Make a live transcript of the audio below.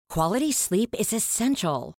Quality sleep is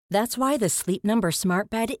essential. That's why the Sleep Number Smart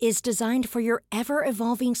Bed is designed for your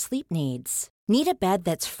ever-evolving sleep needs. Need a bed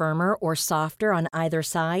that's firmer or softer on either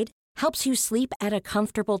side? Helps you sleep at a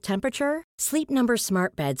comfortable temperature? Sleep Number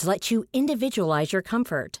Smart Beds let you individualize your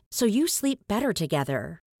comfort, so you sleep better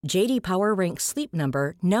together. J.D. Power ranks Sleep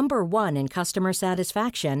Number number 1 in customer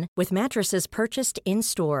satisfaction with mattresses purchased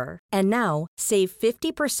in-store. And now, save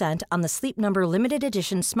 50% on the Sleep Number Limited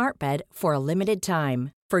Edition Smart Bed for a limited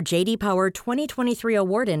time. For J.D. Power 2023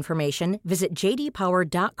 award information, visit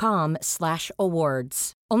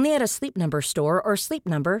jdpower.com/awards. Only at a Sleep Number store or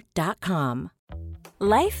sleepnumber.com.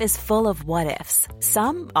 Life is full of what-ifs.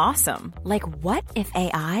 Some awesome, like what if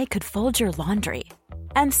AI could fold your laundry?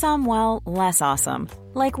 And some, well, less awesome,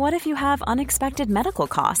 like what if you have unexpected medical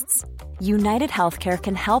costs? United Healthcare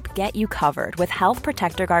can help get you covered with Health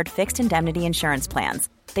Protector Guard fixed indemnity insurance plans.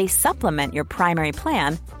 They supplement your primary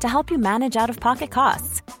plan to help you manage out-of-pocket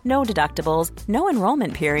costs. No deductibles, no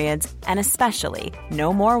enrollment periods, and especially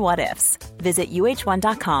no more what-ifs. Visit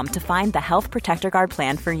uh1.com to find the Health Protector Guard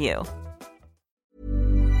plan for you.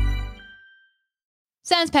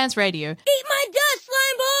 Sans Pants Radio. Eat my dust,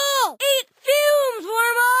 slime ball! Eat fumes,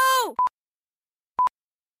 Wormo!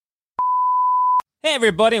 Hey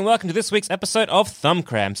everybody, and welcome to this week's episode of Thumb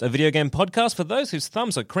Cramps, a video game podcast for those whose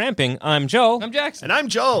thumbs are cramping. I'm Joel. I'm Jackson. And I'm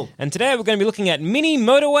Joel. And today we're going to be looking at mini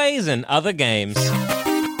motorways and other games.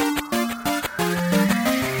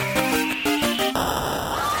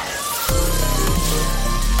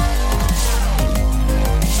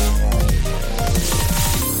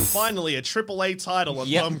 Finally, a AAA title on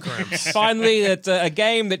Thumb Cramps. Finally, it's a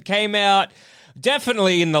game that came out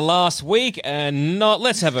definitely in the last week, and not.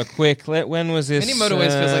 Let's have a quick. When was this? Mini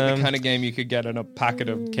Motorways feels like the kind of game you could get in a packet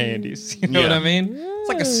of candies. You know what I mean? It's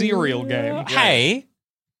like a cereal game. Hey,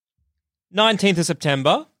 19th of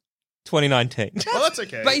September, 2019. Well, that's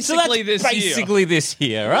okay. Basically this year. Basically this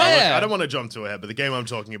year, right? Look, I don't want to jump too ahead, but the game I'm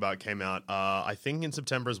talking about came out, I think in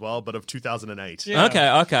September as well, but of 2008. Yeah.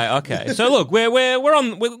 Okay. So look, we're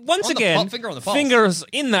once again finger on the pulse. Fingers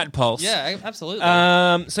in that pulse. Yeah, absolutely.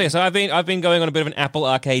 So I've been going on a bit of an Apple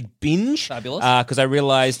Arcade binge. Fabulous. Because I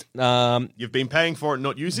realized You've been paying for it and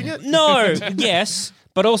not using it? no, yes.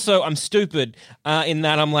 But also, I'm stupid in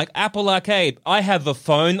that I'm like, Apple Arcade, I have a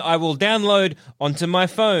phone, I will download onto my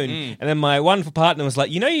phone. And then my wonderful partner was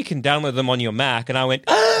like, you know you can download them on your Mac. And I went,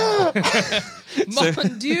 Mon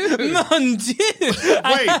Dieu. Mon Dieu.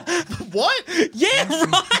 Wait, what? Yeah,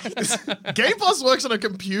 right. Game Pass works on a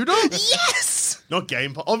computer? Yes. Not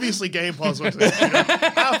Game Pass. Obviously, Game Pass works on a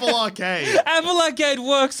computer. Apple Arcade. Apple Arcade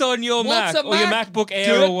works on your What's Mac a or your Mac? MacBook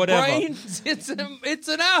Air Good or whatever. brains. It's an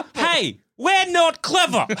apple. Hey, we're not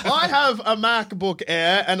clever. I have a MacBook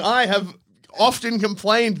Air, and I have often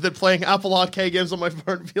complained that playing Apple Arcade games on my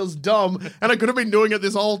phone feels dumb, and I could have been doing it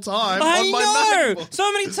this whole time on my I know. MacBook.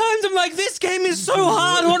 So many times I'm like, this game is so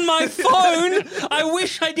hard on my phone. I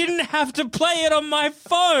wish I didn't have to play it on my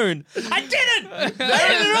phone. I didn't. I didn't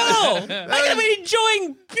at all. I could have been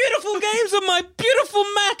enjoying beautiful games on my beautiful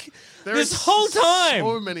Mac this whole time.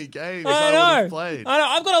 So many games I I would know. have played. I know.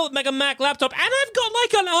 I've got to make a Mac laptop, and I've got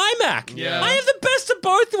like an iMac. Yeah. I have the best of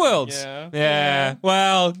both worlds. Yeah.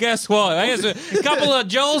 Well, guess what? There's a couple of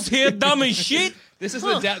Joels here, dumb as shit. This is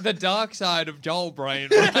the dark side of Joel Brain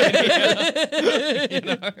right here. You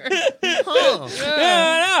know?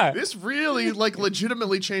 Yeah, I know. This really,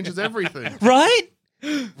 legitimately changes everything. Right?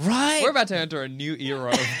 Right. We're about to enter a new era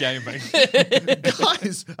of gaming.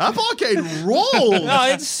 Guys, Apple Arcade rules! Oh,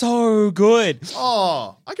 it's so good.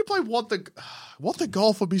 Oh, I could play What the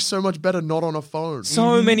Golf would be so much better not on a phone.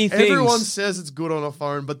 So many things. Everyone says it's good on a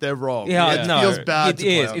phone, but they're wrong. Yeah, it no, feels bad It to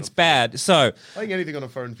play is. on It's a bad. So phone. I think anything on a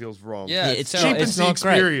phone feels wrong. Yeah, it's cheap it's and not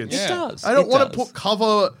great. experience. It does. I don't want want to put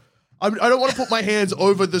cover... I don't want to put my hands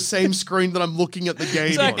over the same screen that I'm looking at the game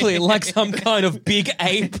exactly on. like some kind of big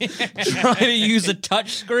ape trying to use a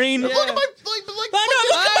touch screen. Look at my...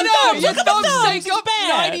 I know. Your thumbs take It's up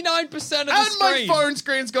bad. 99% of the And screen. my phone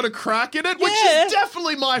screen's got a crack in it, which Yeah. is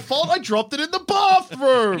definitely my fault. I dropped it in the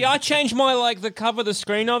bathroom. Yeah, I changed my the cover, the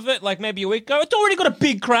screen of it, maybe a week ago. It's already got a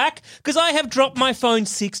big crack because I have dropped my phone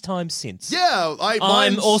 6 times since. Yeah, I'm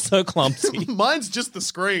mine's also clumsy. mine's just the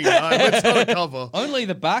screen. It's not a cover. Only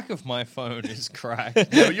the back of my phone is cracked.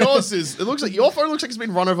 Yeah, yours is. It looks like your phone looks like it's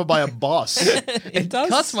been run over by a bus. It does.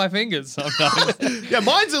 Cuts my fingers sometimes. Yeah,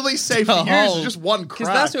 mine's at least safe to use. It's just one Because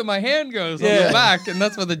crack. that's where my hand goes on Yeah. the back, and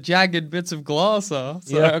that's where the jagged bits of glass are.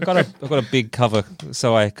 So. Yeah, I've got a big cover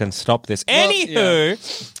so I can stop this. Well, Anywho,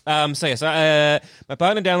 my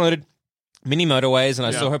partner downloaded Mini Motorways, and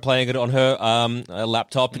I saw her playing it on her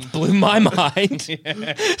laptop. It blew my mind.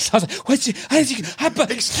 So I was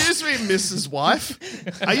like, Excuse me, Mrs. Wife.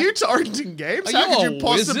 Are you torrenting games? How could you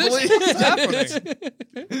possibly? What's happening?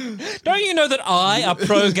 Don't you know that I, a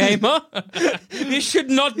pro gamer, this should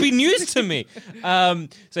not be news to me?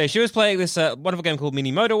 So she was playing this wonderful game called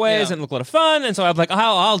Mini Motorways, and it looked a lot of fun. And so I was like,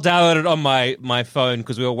 I'll download it on my phone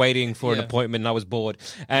because we were waiting for an appointment and I was bored.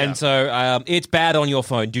 And so it's bad on your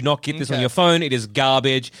phone. Do not get this on your phone. It is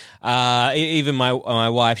garbage. Even my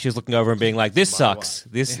wife, she was looking over and being like, "This sucks."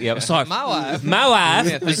 My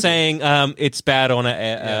wife was saying it's bad on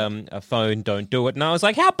a phone. Don't do it. And I was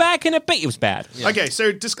like, "How bad can it be?" It was bad. Okay,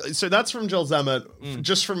 so that's from Jill Zammit.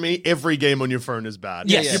 Just from me, every game on your phone is bad.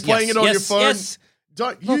 Yes. You're playing it on your phone. Yes.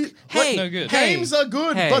 Don't you? Look, hey, no good. Games are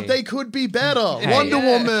good, Hey. but they could be better. Wonder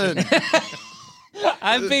Woman.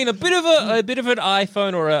 I've been a bit of an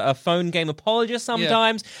iPhone or a phone game apologist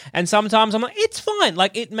sometimes, and sometimes I'm like, it's fine,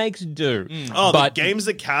 like it makes do. But the games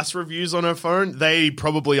that Cass reviews on her phone, they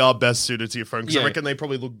probably are best suited to your phone because I reckon they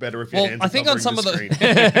probably look better if your hands. I think on some of screen.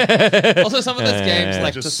 Also, some of those games,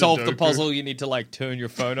 like to Just solve the Sudoku. puzzle, you need to like turn your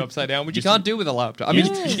phone upside down, which you can't do with a laptop. I mean,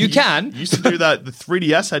 you can. You used to do that. The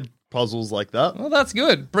 3DS had puzzles like that. Well, that's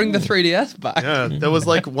good. Bring the 3DS back. Yeah, there was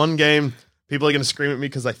like one game. People are going to scream at me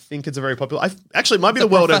because I think it's a very popular. Actually, it might be the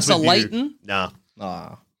World Ends Professor With You. Layton?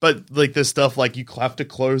 Nah. But like this stuff, like you have to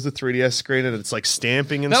close the 3DS screen and it's like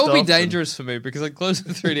stamping and That stuff. would be dangerous for me because I'd close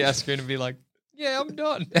the 3DS screen and be like, yeah, I'm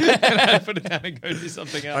done. And I'd put it down and go do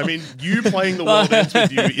something else. I mean, you playing The World Ends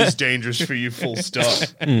With You is dangerous for you, full stop.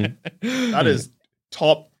 That is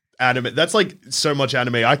top anime. That's like so much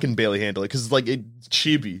anime, I can barely handle it because it's like it's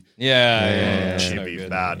chibi. yeah. Chibi,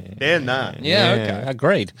 bad. Ban that. Yeah, okay.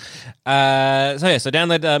 Agreed. So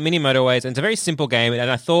download Mini Motorways, and it's a very simple game.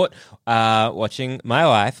 And I thought, watching my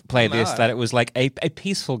wife play this, that it was like a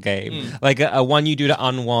peaceful game, like a one you do to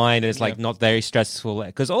unwind, and it's like not very stressful.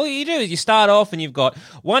 Because all you do is you start off and you've got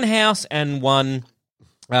one house and one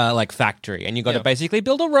like factory, and you've got to basically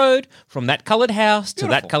build a road from that coloured house to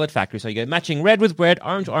that coloured factory. So you go matching red with red,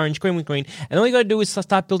 orange with orange, green with green, and all you got to do is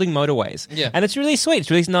start building motorways. Yeah, and it's really sweet. It's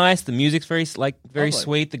really nice. The music's very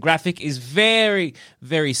sweet. The graphic is very,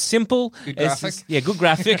 very simple. Good graphic. Good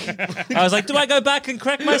graphic. I was like, do I go back and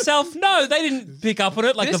correct myself? No, they didn't pick up on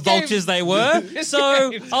it like This the vultures they were.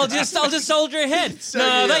 So I'll just soldier ahead.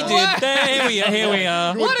 No, they did. Here we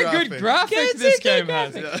are. What a good graphic this game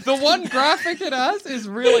has. The one graphic it has is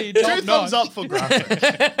really top 2 thumbs up for graphics.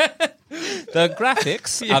 The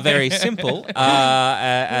graphics are very simple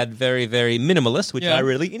and very, very minimalist, which I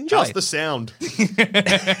really enjoy. How's the sound?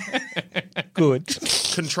 Good.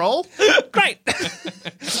 Control? Great.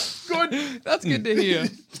 Good. That's good to hear.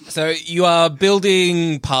 So you are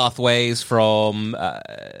building pathways from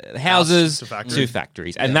houses to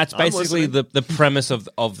factories, and that's basically the premise of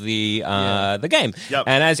the game. Yep.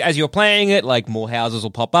 And as you're playing it, like more houses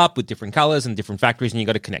will pop up with different colors and different factories, and you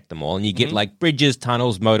got to connect them all, and you get like bridges,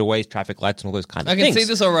 tunnels, motorways, traffic lights, and all those kind of I things. can see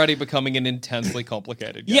this already becoming an intensely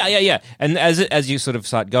complicated game. Yeah. And as you sort of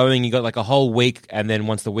start going, you got like a whole week, and then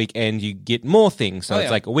once the week ends, you get more things. So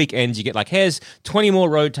it's like a week ends, you get like, here's 20 more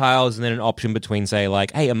road tiles, and then an option between, say,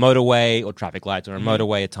 like, hey, a motorway or traffic lights, or a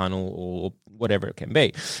motorway, a tunnel, or whatever it can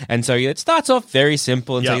be. And so it starts off very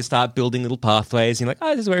simple until you start building little pathways. And you're like,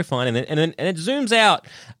 oh, this is very fun. And then it zooms out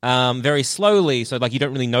very slowly, so like you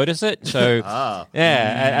don't really notice it. So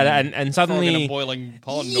and suddenly Frog in a boiling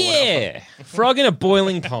pond. Frog in a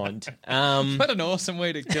boiling pond. What an awesome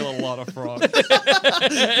way to kill a lot of frogs.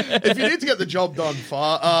 If you need to get the job done,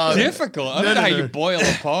 Difficult. I don't know how you boil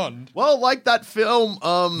a pond. well, like that film,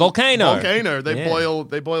 Volcano.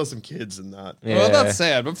 They boil some kids in that. Yeah. Well, that's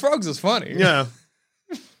sad, but frogs is funny. Yeah.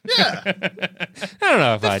 Yeah. I don't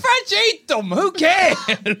know if I'd... French eat them. Who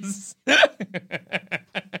cares?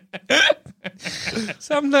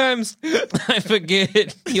 Sometimes I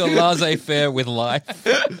forget your laissez-faire with life.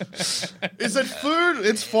 Is it food?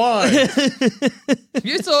 It's fine. If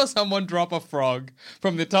you saw someone drop a frog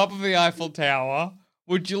from the top of the Eiffel Tower,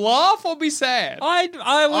 would you laugh or be sad? I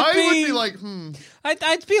would be like,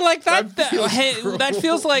 I'd be like that. That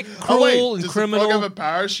feels like cruel and does criminal. the frog have a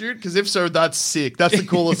parachute? Because if so, that's sick. That's the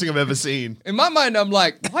coolest thing I've ever seen. In my mind, I'm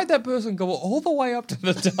like, why'd that person go all the way up to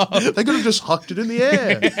the top? They could have just hucked it in the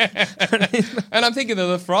air. And I'm thinking of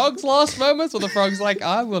the frog's last moments, or the frog's like,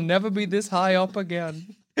 I will never be this high up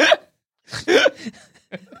again.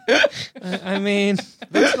 I mean,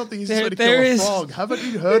 That's not the easiest way to kill a frog. Haven't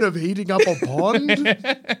you heard of heating up a pond?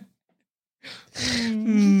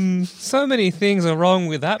 So many things are wrong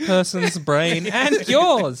with that person's brain and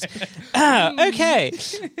yours. Okay.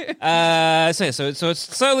 So it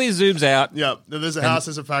slowly zooms out. Yeah, there's a house,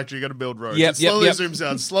 there's a factory, you got to build roads. Yep, It slowly yep. zooms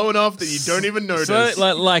out, slow enough that you don't even notice.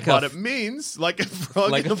 Like it means like a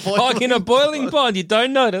frog like in a a frog in a boiling pond. You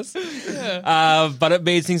don't notice. But it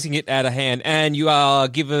means things can get out of hand. And you are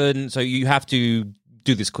given, so you have to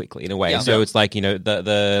do this quickly in a way. Yeah. So it's like,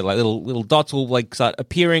 the like little dots will like start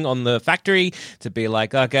appearing on the factory to be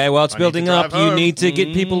like, okay, well, it's I need building to up. drive You home. need to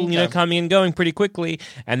get people, coming and going pretty quickly.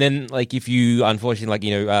 And then like if you unfortunately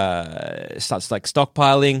starts like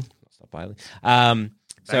stockpiling.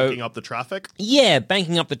 Banking up the traffic. Yeah,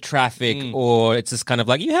 banking up the traffic, or it's just kind of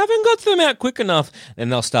like, you haven't got them out quick enough. Then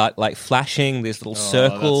they'll start like flashing this little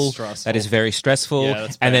circle stressful. that is very stressful. Yeah,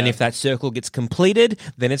 that's and then bad. if that circle gets completed,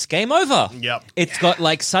 then it's game over. Yep. It's got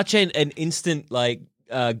like such an instant like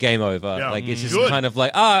game over. Yeah. Like it's just Good. kind of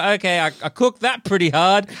like, oh, okay, I cooked that pretty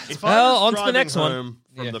hard. If Well, I was on to the driving next one. home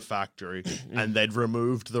from the factory and they'd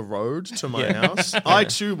removed the road to my house, I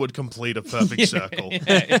too would complete a perfect circle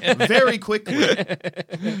very quickly.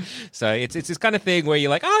 So it's this kind of thing where you're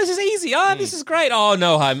like, oh, this is easy. Oh, this is great. Oh,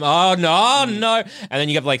 no, oh, no. And then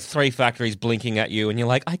you have like 3 factories blinking at you and you're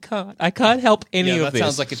like, I can't help any Yeah, of that this.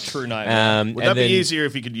 sounds like a true nightmare. Would and that be then- easier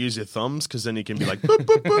if you could use your thumbs? Because then you can be like, boop,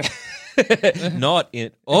 boop, boop. Not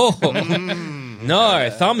in. Oh, no.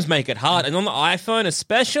 Thumbs make it hard. And on the iPhone,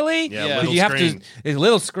 especially, Yeah, because little you have screen. to. There's a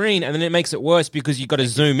little screen, and then it makes it worse because you got to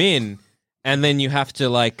zoom in. And then you have to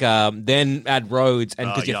then add roads, and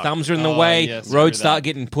because your yuck. thumbs are in the way, yes, I roads do start that.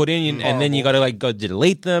 getting put in, and then you got to like go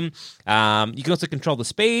delete them. You can also control the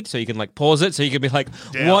speed, so you can like pause it, so you can be like,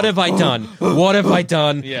 Down. "What have I done? What have I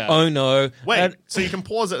done? Yeah. Oh no!" Wait, And- so you can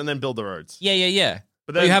pause it and then build the roads? yeah. But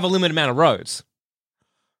But then- you have a limited amount of roads.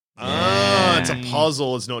 Ah, it's a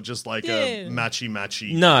puzzle. It's not just like Yeah. a matchy.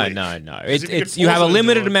 No. It's you have a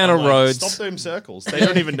limited amount of roads. Stop them circles. They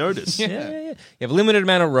don't even notice. Yeah. You have a limited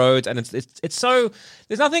amount of roads, and it's so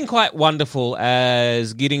there's nothing quite wonderful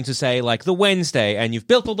as getting to say like the Wednesday, and you've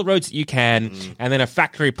built all the roads that you can, and then a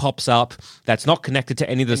factory pops up that's not connected to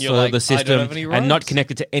any of And the you're like, the "I don't system, have any and not roads."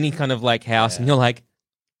 connected to any kind of like house, and you're like,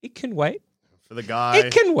 it can wait, For the guy.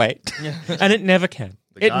 it can wait, and it never can.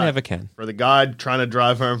 The It guy- never can. For the guy trying to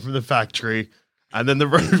drive home from the factory, and then the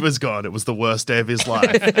road was gone. It was the worst day of his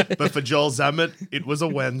life. But for Joel Zammett, it was a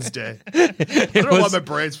Wednesday. I don't know why my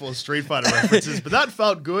brain's full of Street Fighter references, but that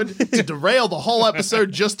felt good to derail the whole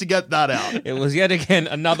episode just to get that out. It was yet again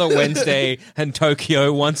another Wednesday, and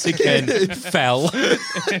Tokyo once again fell.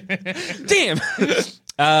 Damn.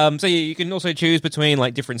 So you can also choose between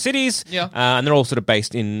like different cities, Yeah. and they're all sort of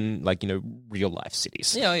based in like real life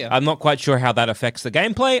cities. Yeah. I'm not quite sure how that affects the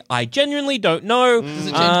gameplay. I genuinely don't know. Does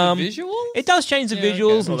it change the visuals? It does change the Yeah, okay. visuals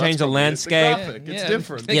Well, and that's change the probably it. landscape. graphic, it's Yeah.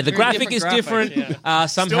 different. Yeah, the Very graphic is different different. graphic,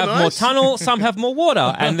 Some Still have more nice. tunnel, some have more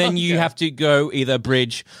water, and then you have to go either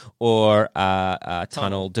bridge or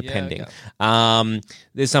tunnel, depending.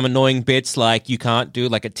 There's some annoying bits like you can't do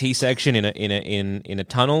like a T section in a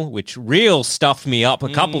tunnel, which real stuffed me up a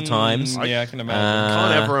couple times. Yeah, I can imagine.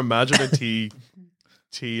 Can't ever imagine a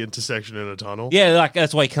T intersection in a tunnel. Yeah, like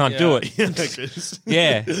that's why you can't do it. Yeah, 'cause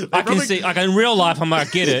Yeah, I can see. Like in real life, I'm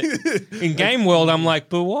like, get it. In game world, I'm like,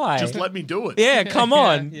 but why? just let me do it. Yeah, come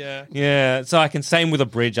on. Yeah. Yeah. So I can same with a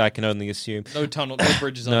bridge. I can only assume. No tunnel, no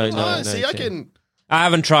bridges No, under. no. Ah, see, I can. I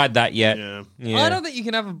haven't tried that yet. Yeah. Yeah. I don't think you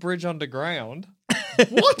can have a bridge underground.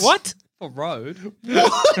 What? A road.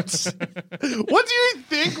 What? What do you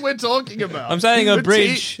think we're talking about? I'm saying a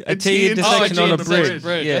bridge, a T intersection on a bridge.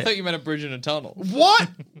 Yeah. I thought you meant a bridge in a tunnel. What?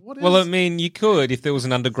 What is Well, I mean, you could if there was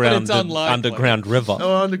an underground But it's unlikely. underground river.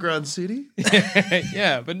 underground city?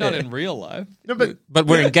 Yeah, but not in real life. No, but But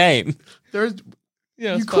we're in game. there's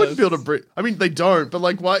Yeah, I you suppose. could build a bridge. I mean, they don't, but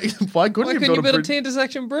like, why couldn't Why you couldn't build you a build a bridge? T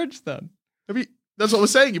intersection bridge then? I mean, that's what we're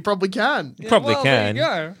saying. You probably can. You probably well, can. There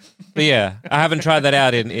you go. But yeah, I haven't tried that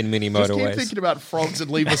out in mini Just keep motorways. thinking about frogs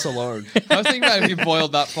and leave us alone. I was thinking about if you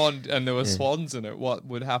boiled that pond and there were swans in it, what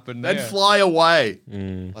would happen They'd there? fly away.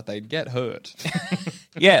 But they'd get hurt.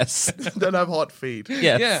 Yes. They'd have hot feet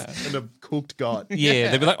Yes. Yeah. and a cooked gut.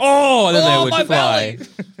 Yeah, they'd be like, oh, and then Oh, they my would fly. belly.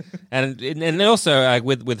 And also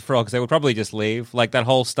with frogs, they would probably just leave. Like that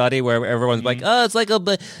whole study where everyone's like, oh, it's like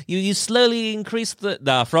you slowly increase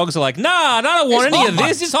the frogs are like, nah, I don't want It's any of hot.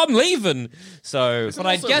 this. I'm leaving. So, But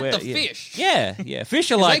I'd get the yeah. fish. Yeah.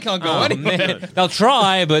 Fish are like, can't go oh, anywhere. man. They'll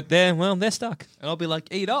try, but they're stuck. And I'll be like,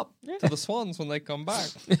 eat up to the swans when they come back.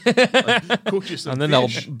 Cook you some And then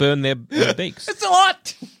fish. they'll burn their beaks. It's a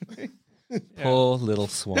lot. Poor little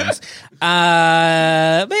swans.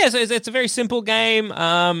 But yeah, so it's a very simple game.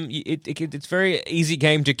 It's very easy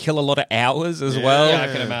game to kill a lot of hours as well. Yeah, I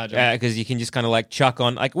can imagine. Because you can just kind of like chuck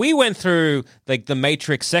on. Like we went through like the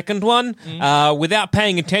Matrix second one without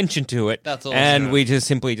paying attention to it. That's awesome. And we just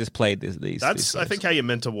simply played these. That's, I think, how you're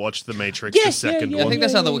meant to watch the Matrix, Yeah, the second yeah, one. I think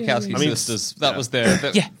that's how the Wachowski sisters. That was their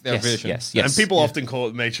vision. Yes. And people often call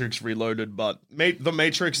it Matrix Reloaded, but the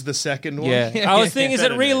Matrix, the second one. Yeah. I was thinking, is it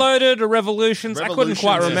Better name. Reloaded or Revolutions? I couldn't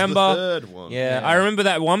quite Revolutions is remember. the third one. Yeah, I remember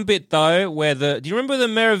that one bit though, where do you remember the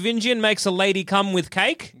Merovingian makes a lady come with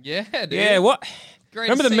cake? Yeah, dude. Yeah, what?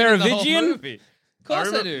 Greatest Remember the scene in whole Merovingian? movie. Of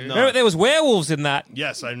course I do. No. Remember there was werewolves in that.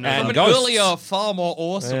 Yes, I know. And From an ghosts. earlier, far more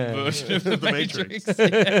awesome version of the Matrix.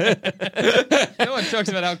 Matrix. No one talks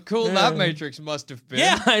about how cool that Matrix must have been.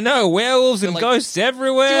 Yeah, I know. Werewolves and like, ghosts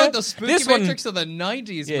everywhere. Do you want the spooky This one- Matrix or the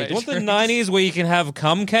 90s Yeah, do Matrix? you want the 90s where you can have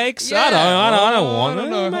cum cakes? Yeah. I don't want I it.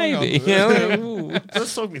 don't know. Hang on. Maybe. Yeah. Ooh.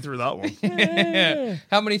 Let's talk me through that one.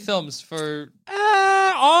 How many thumbs for...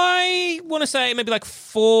 I want to say maybe like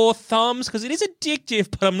 4 thumbs because it is addictive,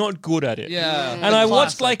 but I'm not good at it. Yeah. And I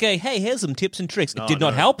watched Classic. like hey, here's some tips and tricks. It did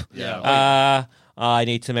not help. Yeah. I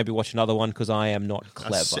need to maybe watch another one because I am not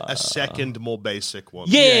clever. A second, more basic one.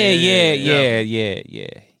 Yeah.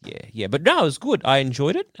 But no, it was good. I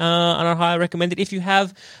enjoyed it, and I highly recommend it if you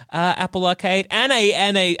have Apple Arcade and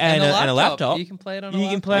a laptop. You can play it on a You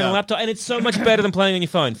can laptop. play it on a laptop, and it's so much better than playing on your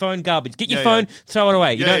phone. Phone garbage. Get your phone, throw it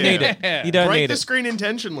away. You don't need it. You don't Break need the it. screen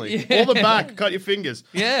intentionally. Pull the back, cut your fingers.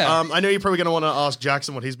 Yeah. I know you're probably going to want to ask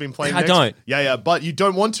Jackson what he's been playing I next. don't. Yeah, but you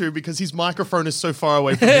don't want to because his microphone is so far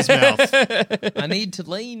away from his mouth. I need to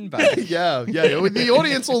lean back. Yeah. The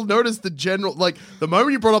audience will notice the general, like, the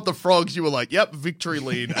moment you brought up the frogs, you were like, yep, victory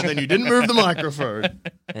lead, and then you didn't move the microphone,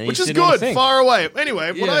 And which you is sit on the good, thing. far away.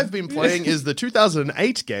 Anyway, what Yeah. I've been playing is the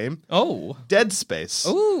 2008 game, Oh. Dead Space.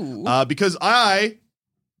 Ooh. Because I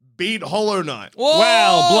beat Hollow Knight. Whoa!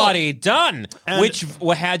 Well, bloody done. And-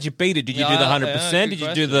 How'd you beat it? Did you do the Yeah, 100%? good Did you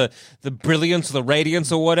question. do the brilliance or the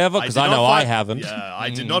radiance or whatever? Because did I not know fight- I haven't. Yeah,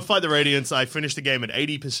 I did not fight the Radiance. I finished the game at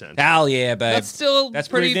 80%. Hell yeah, babe. That's still That's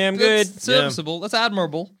pretty pretty damn good. That's serviceable. That's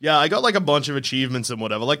admirable. Yeah, I got like a bunch of achievements and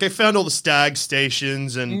whatever. Like I found all the stag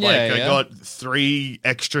stations and I Yeah. got 3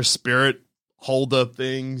 extra spirit holder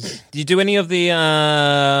things. Did you do any of the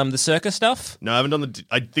circus stuff? No, I haven't done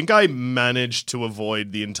I think I managed to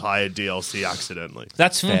avoid the entire DLC accidentally.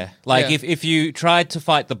 That's fair. Like Yeah. if you tried to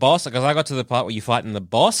fight the boss, because I got to the part where you fighting the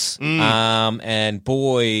boss, and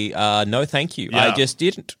boy, no, thank you. I Yeah. just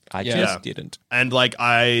didn't. I Yeah. just didn't. And like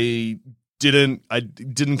I didn't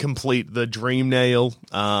complete the dream nail.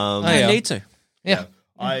 I yeah. need to. Yeah.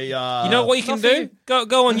 I You know what you can Not for do? you.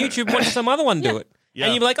 Go on YouTube, and watch some other one do it, Yeah.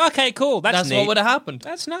 and you'll be like, okay, cool. That's That's neat. what would have happened.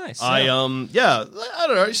 That's nice. I I don't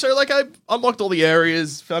know. So like I unlocked all the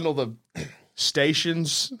areas, found all the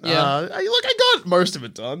stations. Yeah. I got most of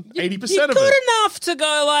it done. 80% You're of good it. enough to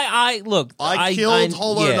go like I killed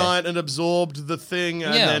Hollow yeah. Knight and absorbed the thing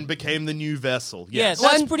and Yeah. then became the new vessel. Yeah, Yes.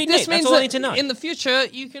 that's And pretty this neat. means That's all I that need to know. In the future,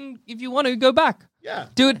 you can, if you want to, go back. Yeah.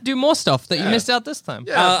 Do more stuff that you missed out this time.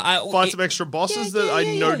 Yeah, I- fight some extra bosses that I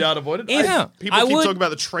no doubt avoided. If- People I keep would- talking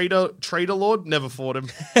about the Traitor Lord. Never fought him.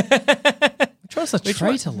 Which one's the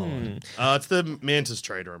traitor lord? It's the Mantis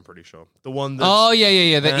Trader, I'm pretty sure. The one that. Oh,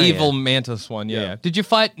 yeah. The Ah, evil mantis one. Yeah. Yeah. Did you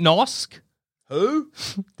fight Nosk, Who?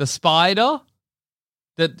 the spider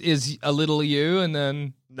that is a little you, and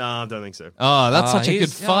then... Nah, I don't think so. Oh, that's such a good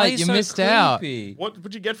he's- fight. he's You so missed out. creepy. What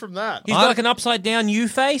would you get from that? He's got like an upside down U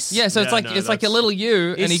face. Yeah, so it's Yeah, like no, it's like a that's- little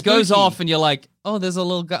you, and It's he goes spooky. off, and you're like, oh, there's a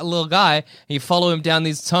little guy, and you follow him down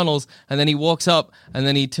these tunnels, and then he walks up, and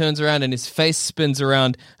then he turns around, and his face spins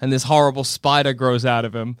around, and this horrible spider grows out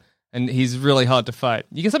of him, and he's really hard to fight.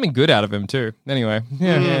 You get something good out of him too. Anyway,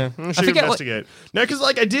 yeah. I I should forget what. investigate. No, because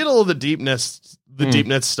like I did all the deepness,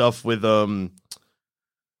 stuff with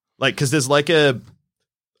like because there's like a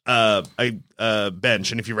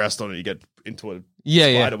bench, and if you rest on it, you get into a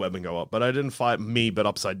Yeah, spider web and go up. But I didn't fight me, but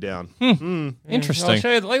upside down. I'll Interesting.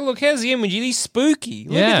 show you. Like, look, here's the image. He's spooky.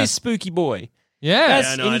 Look Yeah. at this spooky boy. Yeah.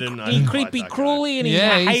 That's no, I and didn't he fight creepy that guy. crawly, and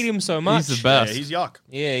Yeah, I hate he's- him so much. He's the Yeah, best. he's yuck.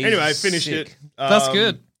 Yeah, he's Anyway, I finished sick. it. That's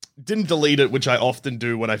good. Didn't delete it, which I often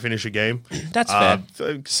do when I finish a game. That's fair.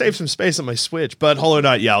 Save some space on my Switch. But Hollow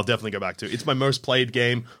Knight, yeah, I'll definitely go back to. It's my most played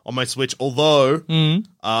game on my Switch. Although,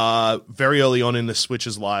 very early on in the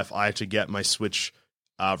Switch's life, I had to get my Switch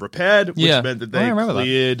repaired, which Yeah. meant that Oh, I they remember that.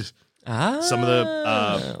 cleared some of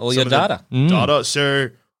the all some your of the data. data. So,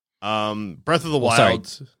 Breath of the sorry.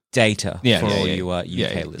 Wild. Data Yeah, for yeah, all yeah. you UK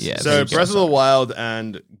Yeah, listeners. yeah. So there you go. Breath of the Wild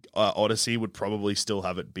and Odyssey would probably still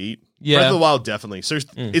have it beat. Yeah. Breath of the Wild definitely. So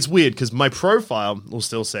it's weird because my profile will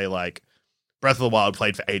still say like Breath of the Wild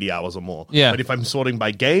played for 80 hours or more. Yeah. But if I'm sorting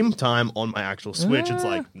by game time on my actual Switch, it's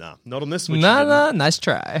like, nah, not on this Switch. Nah, nice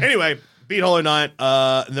try. Anyway, beat Hollow Knight,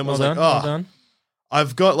 and then was like, well done.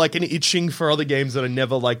 I've got like an itching for other games that I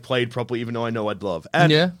never like played properly, even though I know I'd love.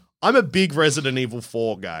 And Yeah. I'm a big Resident Evil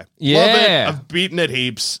 4 guy. Yeah. Love it. I've beaten it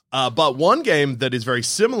heaps. But one game that is very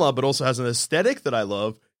similar, but also has an aesthetic that I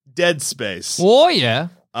love, Dead Space. Oh, yeah.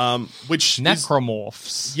 Which is,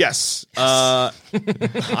 Necromorphs. yes. I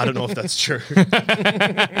don't know if that's true.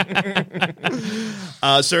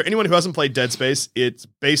 So anyone who hasn't played Dead Space, it's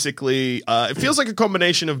basically it feels like a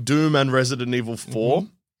combination of Doom and Resident Evil 4.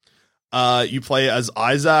 You play as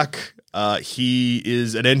Isaac. He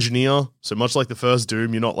is an engineer, so much like the first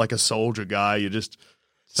Doom, you're not like a soldier guy. You're just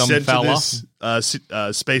Some sent fella. to this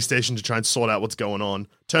space station to try and sort out what's going on.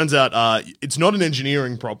 Turns out it's not an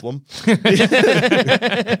engineering problem.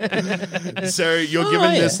 So you're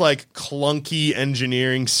given this like clunky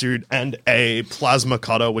engineering suit and a plasma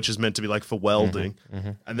cutter, which is meant to be like for welding.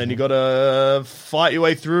 And then you got to fight your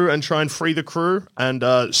way through and try and free the crew and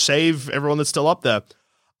save everyone that's still up there.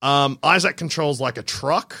 Isaac controls like a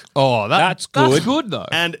truck. Oh, that's good. That's good, though.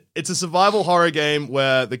 And it's a survival horror game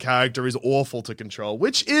where the character is awful to control,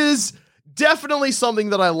 which is definitely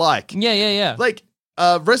something that I like. Yeah. Like,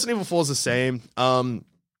 Resident Evil 4 is the same.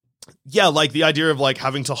 Yeah, like the idea of like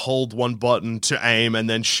having to hold one button to aim and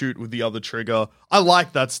then shoot with the other trigger. I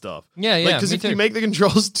like that stuff. Yeah, Because me if too. you make the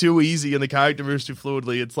controls too easy and the character moves too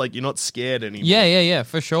fluidly, it's like you're not scared anymore. Yeah,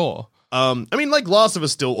 for sure. I mean, like Last of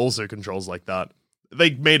Us still also controls like that.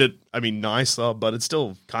 They made it, I mean, nicer, but it's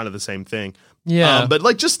still kind of the same thing. Yeah. But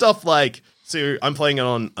like just stuff like, so I'm playing it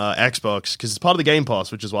on Xbox because it's part of the Game Pass,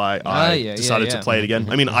 which is why I decided to play it again.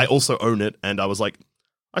 I mean, I also own it, and I was like,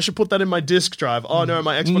 I should put that in my disc drive. Oh no,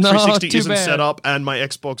 my Xbox No, 360 too isn't bad. set up, and my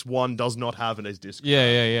Xbox One does not have it as disc.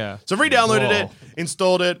 Yeah. So I've re-downloaded Whoa. it,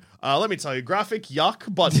 installed it. Let me tell you, graphic yuck,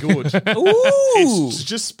 but good. Ooh. It's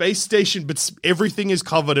just Space Station, but everything is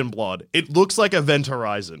covered in blood. It looks like Event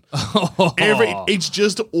Horizon. It's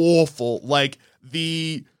just awful. Like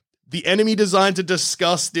the enemy designs are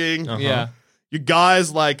disgusting. Yeah. You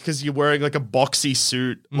guys like because you're wearing like a boxy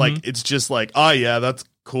suit. Like it's just like, oh yeah, that's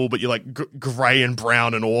cool, but you're like gray and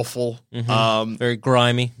brown and awful. Very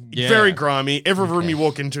grimy. Very grimy. Every room you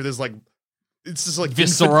walk into, there's like. It's just like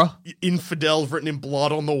Viscera. infidels written in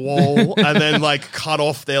blood on the wall and then like cut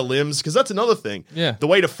off their limbs. Because that's another thing. Yeah. The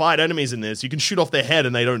way to fight enemies in this, you can shoot off their head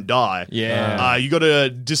and they don't die. Yeah. You got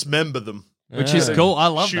to dismember them. Which is cool. I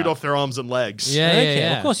love Shoot that. off their arms and legs. Yeah, Okay,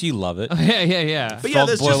 yeah. of course you love it. Yeah. But yeah, Frog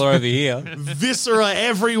there's boiler just over here. viscera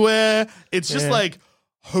everywhere. It's just like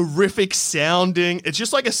horrific sounding. It's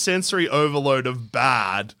just like a sensory overload of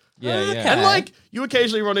bad. Yeah. And like you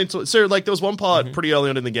occasionally run into so like there was one part pretty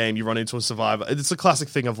early on in the game you run into a survivor. It's a classic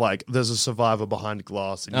thing of like there's a survivor behind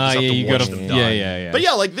glass and you just have to watch them die. Yeah. But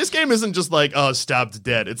yeah, like this game isn't just like stabbed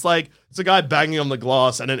dead. It's like it's a guy banging on the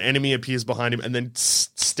glass and an enemy appears behind him and then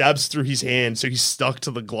stabs through his hand so he's stuck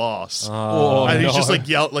to the glass. Oh, and he's no. just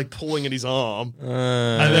like pulling at his arm.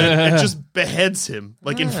 And then it just beheads him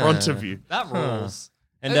like in front of you. That rules.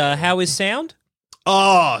 And how is sound?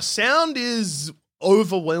 Oh, sound is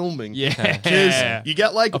overwhelming. Yeah. Because you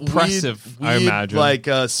get like Oppressive, I weird imagine. like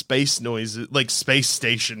space noises, like space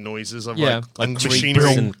station noises of Yeah. like Like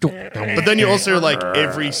machinery. and- But then you also like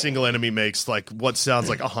every single enemy makes like what sounds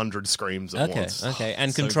like 100 screams at once. Okay.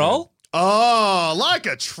 And control? Oh, like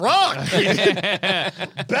a truck.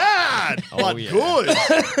 Bad, but good.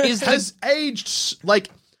 Has aged like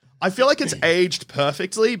I feel like it's aged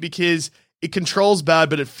perfectly because it controls bad,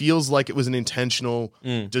 but it feels like it was an intentional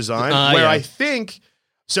design. Where yeah. I think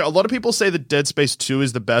so, a lot of people say that Dead Space 2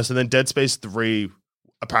 is the best, and then Dead Space 3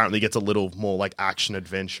 apparently gets a little more like action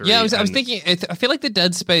adventure. Yeah, I was thinking. I feel like the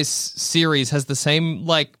Dead Space series has the same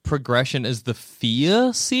like progression as the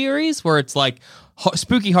Fear series, where it's like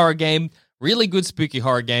spooky horror game, really good spooky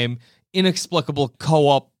horror game, inexplicable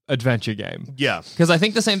co-op adventure game. Yeah. Because I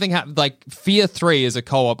think the same thing happened. Like Fear 3 is a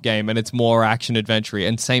co-op game and it's more action adventure,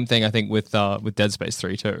 and same thing I think with Dead Space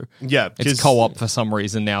 3 too. Yeah, It's co-op for some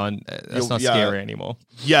reason now, and that's not yeah. scary anymore.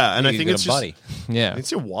 Yeah, and I You think got it's a just buddy. Yeah.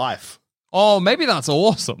 it's your wife. Oh, maybe that's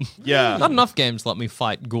awesome. Yeah. Not enough games let me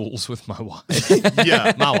fight ghouls with my wife.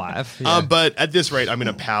 Yeah. My wife. Yeah. But at this rate, I'm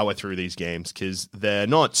going to power through these games because they're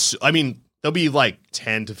not. I mean, they'll be like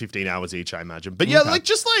 10 to 15 hours each, I imagine. But yeah, like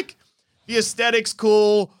just like the aesthetic's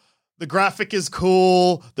cool, the graphic is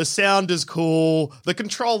cool, the sound is cool, the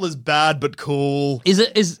control is bad but cool.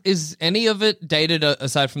 Is any of it dated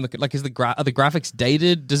aside from the like? Is are the graphics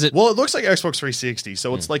dated? Does it? Well, it looks like Xbox 360,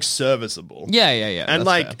 so it's like serviceable. Yeah. And that's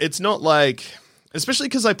like fair. it's not like, especially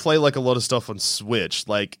because I play like a lot of stuff on Switch.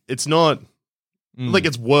 Like it's not. Like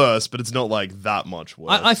it's worse, but it's not like that much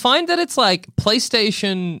worse. I find that it's like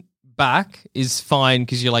PlayStation back is fine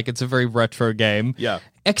because you're like, it's a very retro game. Yeah.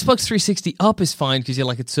 Xbox 360 up is fine because you're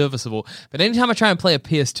like, it's serviceable. But anytime I try and play a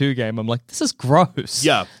PS2 game, I'm like, this is gross.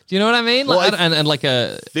 Yeah. Do you know what I mean? Well, Like, I and like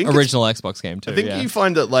a think it's- original Xbox game too. I think yeah. you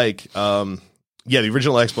find that like the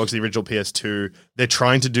original Xbox, the original PS2, they're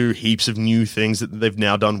trying to do heaps of new things that they've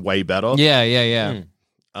now done way better. Yeah.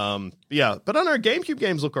 But I don't know, GameCube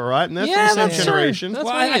games look alright, and they're Yeah, from the that's same true. generation. That's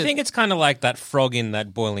Well, what it I is. think it's kind of like that frog in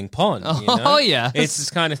that boiling pond. You Oh, know? yes. It's this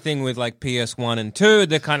kind of thing with like PS1 and 2.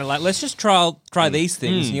 They're kind of like, let's just try these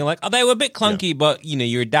things. And you're like, oh, they were a bit clunky, but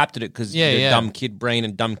you adapted it because Yeah, you're yeah. dumb kid brain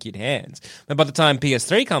and dumb kid hands. But by the time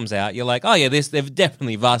PS3 comes out, you're like, oh yeah, they've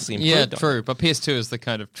definitely vastly improved. Yeah, on it. true. But PS2 is the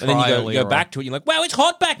kind of And then you trial go back to it, you're like, wow, it's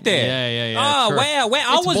hot back there. Yeah. Oh, true. wow,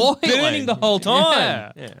 I It's was boiling. burning the whole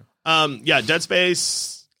time. Yeah. Dead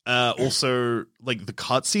Space. Also, like the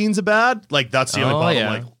cutscenes are bad. Like that's the only part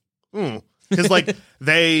I'm like, because like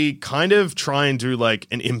they kind of try and do like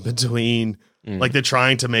an in between. Like they're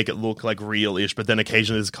trying to make it look like real-ish, but then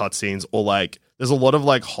occasionally there's cutscenes or like there's a lot of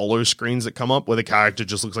like hollow screens that come up where the character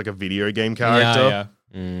just looks like a video game character. Yeah.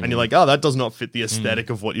 And you're like, oh, that does not fit the aesthetic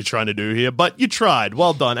of what you're trying to do here. But you tried.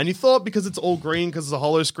 Well done. And you thought because it's all green, because it's a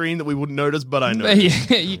hollow screen, that we wouldn't notice, but I know. You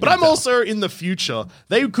But can I'm tell. also in the future.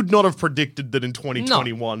 They could not have predicted that in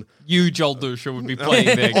 2021 You, Joel Dusha, would be playing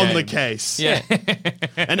their on game. the case. Yeah.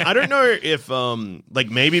 And I don't know if like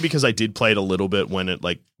maybe because I did play it a little bit when it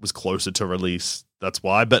like was closer to release. That's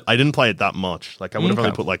why. But I didn't play it that much. Like I would have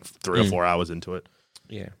only put like 3 or 4 hours into it.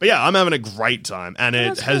 Yeah. But yeah, I'm having a great time, and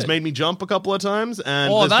it has made me jump a couple of times.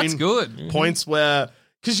 And Oh, there's that's been good. points where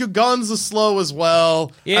because your guns are slow as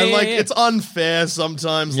well, Yeah, and yeah, like yeah. it's unfair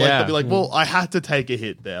sometimes. Like Yeah. they'll be like, "Well, I had to take a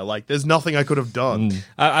hit there. Like there's nothing I could have done."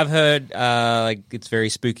 I've heard like it's very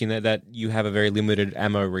spooky that you have a very limited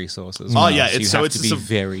ammo resources. Oh, yeah, so you it's- have so it's to be a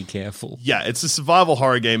very careful. Yeah, it's a survival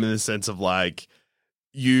horror game in the sense of like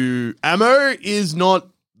ammo is not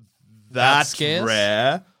that scarce?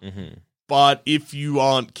 rare. But if you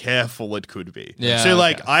aren't careful, it could be. Yeah, So,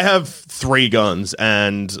 like, okay. I have 3 guns,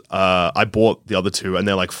 and I bought the other 2, and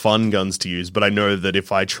they're, like, fun guns to use. But I know that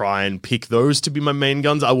if I try and pick those to be my main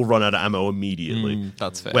guns, I will run out of ammo immediately.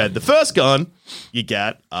 That's fair. Where the first gun you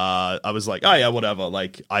get, I was like, oh, yeah, whatever.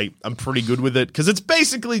 Like, I'm pretty good with it. Because it's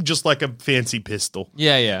basically just like a fancy pistol.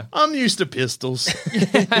 Yeah. I'm used to pistols.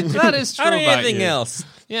 That is true I don't about anything you. else.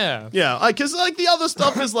 Yeah. Yeah, because like the other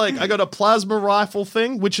stuff is like I got a plasma rifle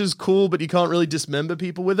thing, which is cool, but you can't really dismember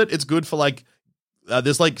people with it. It's good for like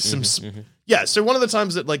there's like some yeah. So one of the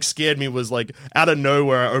times that like scared me was like out of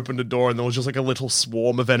nowhere I opened a door and there was just like a little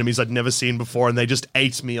swarm of enemies I'd never seen before, and they just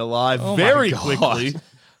ate me alive Oh my very God. quickly.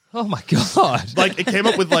 Oh my god. Like it came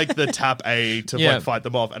up with like the tap A to Yeah. like fight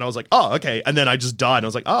them off, and I was like, oh okay, and then I just died. And I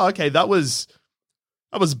was like, oh okay, that was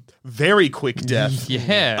very quick death.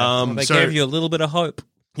 Yeah. They so gave you a little bit of hope.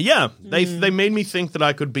 yeah, they made me think that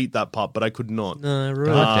I could beat that pup, but I could not.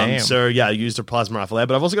 damn. So yeah, I used a plasma rifle there,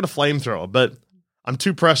 but I've also got a flamethrower, but I'm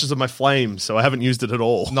too precious of my flame, so I haven't used it at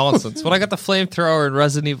all. Nonsense. When I got the flamethrower in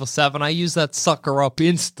Resident Evil 7, I used that sucker up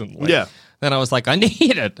instantly. Yeah. Then I was like, I need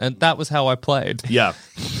it. And that was how I played. Yeah.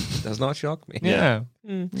 Does not shock me. Yeah.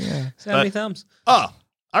 So how many thumbs? I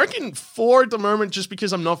reckon 4 at the moment, just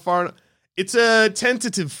because I'm not far enough. It's a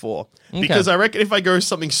tentative 4. Because I reckon if I go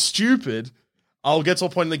something stupid, I'll get to a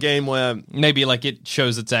point in the game where Maybe like it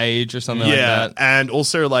shows its age or something like that. and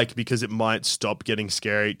also like because it might stop getting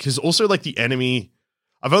scary. Because also like the enemy,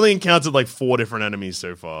 I've only encountered like 4 different enemies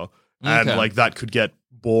so far, and Okay. like that could get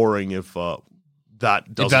boring if that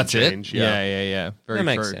If doesn't that's change. it. Yeah. Very That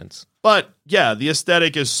makes true. sense. But yeah, the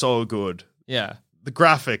aesthetic is so good. Yeah. The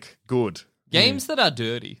graphic, good. Games that are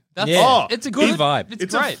dirty. That's Yeah. it's a Good good vibe. It's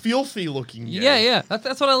It's great. a filthy looking game. Yeah.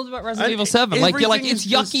 That's what I love about Resident And Evil 7. Like you're like, everything it's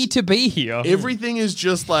is just- yucky to be here. Everything is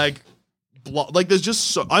just like, like there's just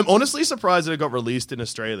so. I'm honestly surprised that it got released in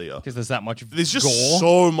Australia. Because there's that much There's just gore.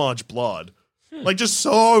 so much blood. Like just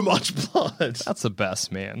so much blood. That's the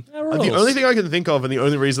best, man. The only thing I can think of, and the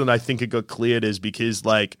only reason I think it got cleared is because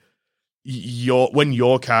like when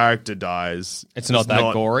your character dies, It's not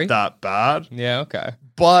that gory? that bad. Yeah, okay.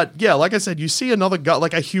 But yeah, like I said, you see another guy,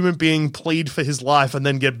 like a human being, plead for his life and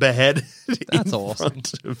then get beheaded That's in awesome.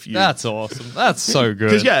 front of you. That's awesome. That's so good.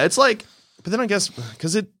 Because yeah, it's like, but then I guess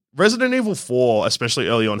because Resident Evil 4, especially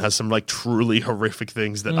early on, has some like truly horrific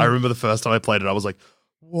things that I remember the first time I played it, I was like,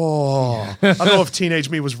 whoa. I don't know if teenage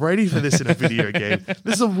me was ready for this in a video game.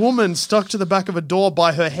 There's a woman stuck to the back of a door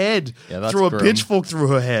by her head, Yeah, that's through a grim. pitchfork through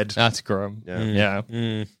her head. That's grim. Yeah.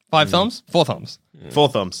 5 thumbs? 4 thumbs. 4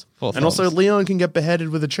 thumbs. 4 And also, thumbs. Leon can get beheaded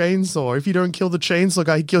with a chainsaw. If you don't kill the chainsaw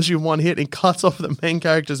guy, he kills you in one hit and cuts off the main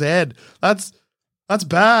character's head. That's That's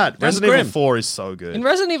bad. That's Resident Evil grim. 4 is so good. In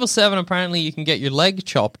Resident Evil 7, apparently you can get your leg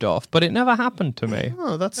chopped off, but it never happened to me.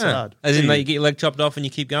 Oh, that's sad. As in, like, you get your leg chopped off and you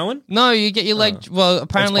keep going? No, you get your leg. Well, That's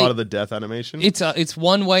apparently part of the death animation. it's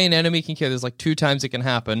one way an enemy can kill. There's like 2 times it can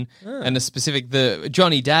happen, and a specific the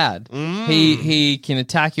Johnny Dad. He can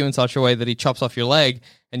attack you in such a way that he chops off your leg,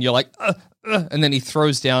 and you're like, and then he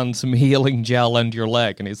throws down some healing gel into your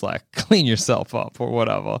leg, and he's like, clean yourself up or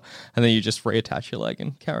whatever, and then you just reattach your leg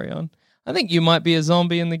and carry on. I think you might be a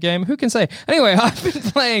zombie in the game. Who can say? Anyway, I've been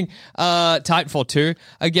playing Titanfall 2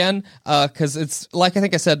 again because it's, like I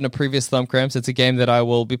think I said in a previous Thumb Cramps, it's a game that I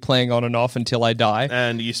will be playing on and off until I die.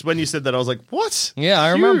 And when you said that, I was like, what? Yeah,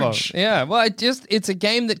 I remember. Huge. Yeah, well, it's a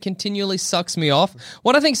game that continually sucks me off.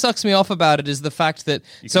 What I think sucks me off about it is the fact that...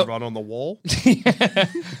 You can run on the wall.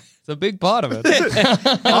 It's a big part of it.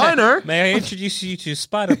 I know. May I introduce you to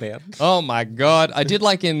Spider-Man? Oh my god. I did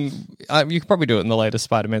like in... you could probably do it in the latest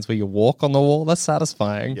Spider-Mans where you walk on the wall. That's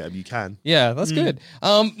satisfying. Yeah, you can. Yeah, that's good.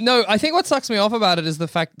 No, I think what sucks me off about it is the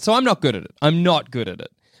fact... So I'm not good at it. I'm not good at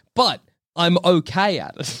it. But I'm okay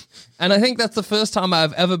at it. And I think that's the first time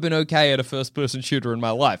I've ever been okay at a first-person shooter in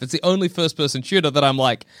my life. It's the only first-person shooter that I'm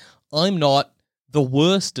like, I'm not the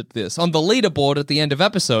worst at this. On the leaderboard at the end of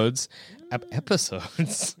episodes...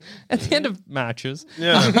 episodes? At the end of matches.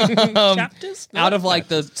 Yeah. Chapters? Out of like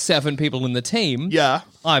the 7 people in the team. Yeah.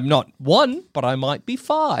 I'm not 1, but I might be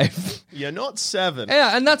 5. You're not 7.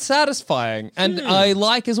 Yeah, and that's satisfying. And I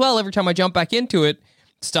like as well, every time I jump back into it,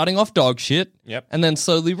 starting off dog shit, Yep. and then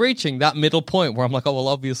slowly reaching that middle point where I'm like, oh, well,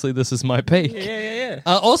 obviously this is my peak. Yeah.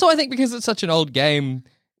 Also, I think because it's such an old game,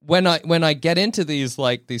 when I get into these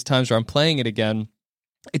times where I'm playing it again,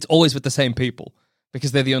 it's always with the same people.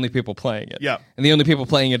 Because they're the only people playing it. Yeah. And the only people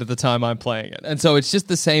playing it at the time I'm playing it. And so it's just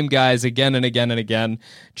the same guys again and again and again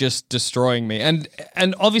just destroying me. And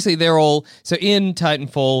obviously they're all... So in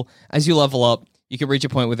Titanfall, as you level up, you can reach a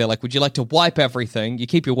point where they're like, would you like to wipe everything? You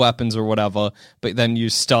keep your weapons or whatever, but then you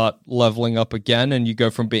start leveling up again and you go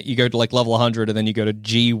to like level 100 and then you go to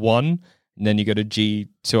G1 and then you go to G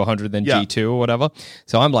to 100, then G2 or whatever.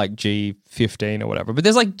 So I'm like G15 or whatever. But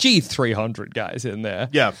there's like G300 guys in there.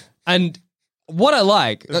 Yeah. And... what I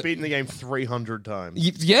like... I've beaten the game 300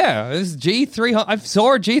 times. Yeah, this is G300. I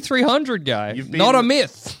saw a G300 guy. Not a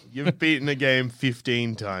myth. You've beaten the game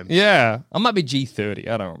 15 times. Yeah. I might be G30.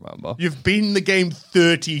 I don't remember. You've beaten the game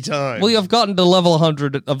 30 times. Well, you've gotten to level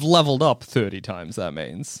 100. I've leveled up 30 times, that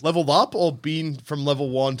means. Leveled up or been from level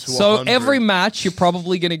 1 to 100? So every match, you're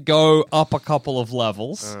probably going to go up a couple of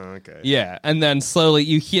levels. Oh, okay. Yeah, and then slowly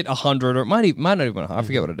you hit 100, or it might not even, I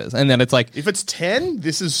forget what it is. And then it's like... If it's 10,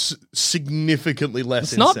 this is significantly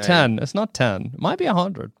less It's not insane. 10. It's not 10. It might be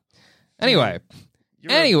 100. Anyway.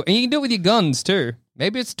 And you can do it with your guns, too.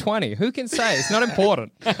 Maybe it's 20. Who can say? It's not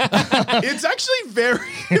important. It's actually very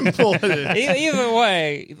important. Either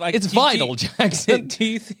way, like It's vital, Jackson. Do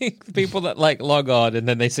you think the people that like log on and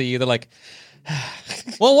then they see you, they're like,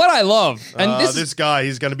 Well, what I love, and This guy,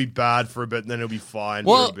 he's going to be bad for a bit, and then he'll be fine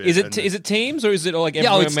Well, for a bit. is and- it teams or is it all like Yeah,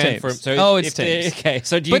 everyone it's man teams. for him? So Oh, it's if they- teams. Okay,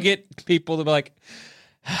 so do you But- get people that are like,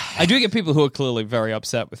 I do get people who are clearly very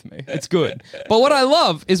upset with me. It's good. But what I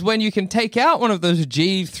love is when you can take out one of those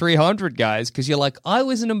G300 guys because you're like, I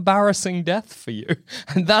was an embarrassing death for you.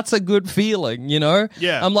 And that's a good feeling, you know?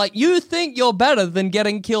 Yeah. I'm like, you think you're better than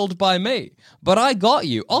getting killed by me. But I got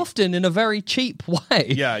you, often in a very cheap way.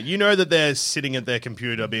 Yeah, you know that they're sitting at their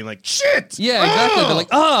computer being like, shit! Yeah, exactly. They're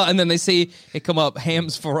like, and then they see it come up,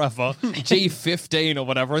 Hams Forever, G15 or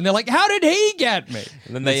whatever, and they're like, how did he get me?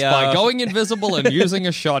 And then they, It's by going invisible and using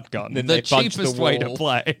a shotgun. Then The they punch the cheapest way to wall.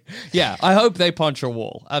 play. Yeah, I hope they punch a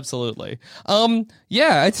wall. Absolutely.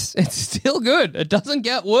 Yeah, it's still good. It doesn't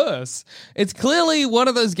get worse. It's clearly one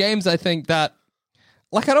of those games, I think, that,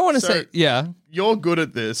 like, I don't want to So- say, yeah. You're good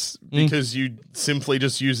at this because you simply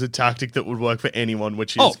just use a tactic that would work for anyone,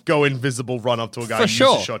 which is Oh. go invisible, run up to a guy, For and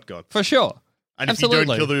sure. use a shotgun. For sure. And if Absolutely. you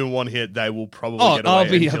don't kill them in one hit, they will probably Oh, get away I'll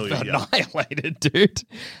be and kill you. Yeah. annihilated, dude.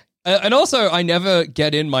 And also, I never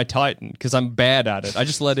get in my Titan because I'm bad at it. I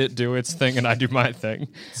just let it do its thing and I do my thing.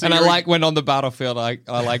 And I you're- like when on the battlefield, I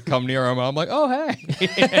like come near him. I'm like, oh,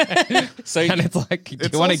 hey. so, And it's like, do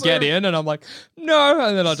It's you want to also- get in? And I'm like, no.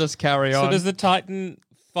 And then I'll just carry on. so does the Titan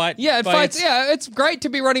fight? Yeah, it by fights. its- Yeah, it's great to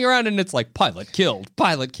be running around and it's like pilot killed.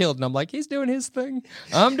 And I'm like, he's doing his thing.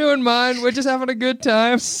 I'm doing mine. We're just having a good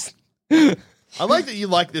time. I like that you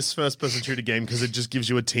like this first-person shooter game because it just gives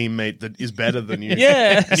you a teammate that is better than you.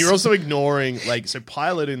 Yes. And you're also ignoring, so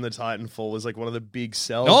piloting the Titanfall is like one of the big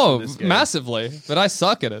sells Oh, of this game. massively. But I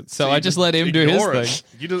suck at it, so I just let him do his Ignore thing.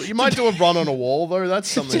 it. You might do a run on a wall, though. That's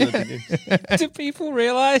something that Do people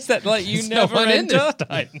realize that you There's never no one in enter? this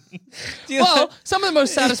Titan. Do you Well, some of the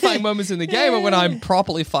most satisfying moments in the game are when I'm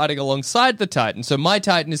properly fighting alongside the Titan. So my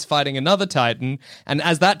Titan is fighting another Titan, and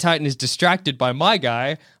as that Titan is distracted by my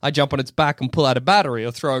guy, I jump on its back and pull out a battery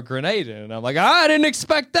or throw a grenade in. And I'm like, I didn't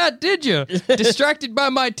expect that, did you? Distracted by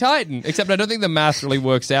my Titan. Except I don't think the math really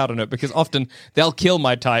works out on it, because often they'll kill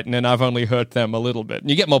my Titan and I've only hurt them a little bit. And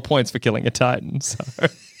you get more points for killing a Titan, so...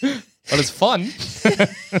 But it's fun.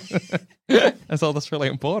 That's all that's really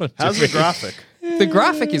important. How's the graphic? The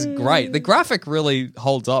graphic is great. The graphic really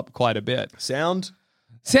holds up quite a bit. Sound?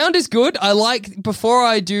 Sound is good. I like, before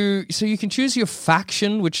I do, so you can choose your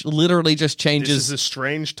faction, which literally just This changes. is a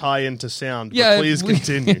strange tie-in to sound, Yeah, but please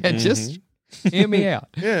continue. Yeah, just hear me out.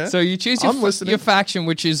 Yeah. So you choose I'm listening. your faction,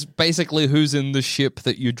 which is basically who's in the ship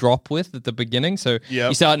that you drop with at the beginning. So Yep.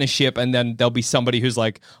 you start in a ship, and then there'll be somebody who's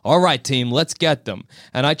like, all right, team, let's get them.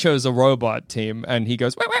 And I chose a robot team, and he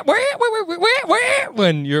goes,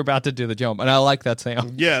 when you're about to do the jump. And I like that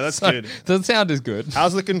sound. Yeah, that's good. So the sound is good.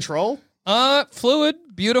 How's the control? Fluid,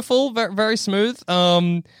 beautiful, very, very smooth.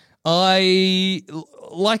 Like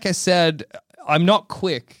I said, I'm not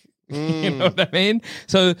quick. You know what I mean?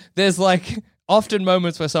 So there's often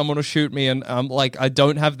moments where someone will shoot me and I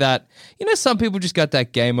don't have that. You know, some people just got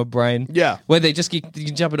that gamer brain. Yeah. Where they just you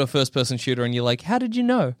can jump into a first person shooter and you're like, how did you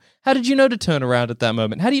know? How did you know to turn around at that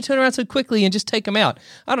moment? How do you turn around so quickly and just take them out?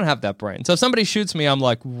 I don't have that brain. So if somebody shoots me, I'm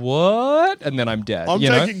like, what? And then I'm dead. I'm you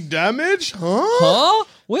know? taking damage? Huh?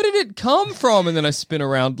 Where did it come from? And then I spin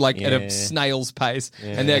around at Yeah. a snail's pace,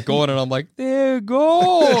 and they're gone, and I'm like, they're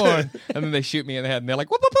gone. And then they shoot me in the head, and they're like,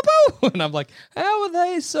 whoop, whoop, whoop, whoop. And I'm like, how are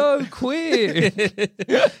they so quick?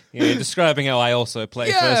 You're describing how I also play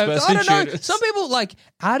Yeah, first-person I don't know. shooters. Some people,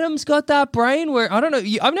 Adam's got that brain where, I don't know,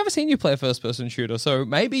 I've never seen you play a first-person shooter, so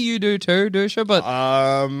maybe you do too, Dusha, but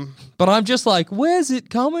I'm just like, where's it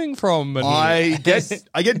coming from? And I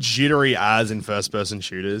get jittery as in first person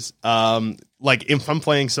shooters. If I'm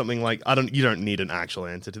playing something you don't need an actual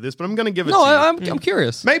answer to this, but I'm going to give it to you. I'm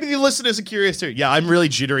curious. Maybe the listeners are curious too. Yeah, I'm really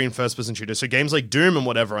jittery in first person shooters. So games like Doom and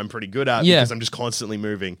whatever I'm pretty good at Yeah. because I'm just constantly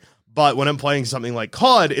moving. But when I'm playing something like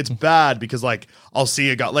COD, it's bad because I'll see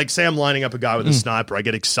a guy, say I'm lining up a guy with a sniper, I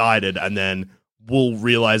get excited and then we'll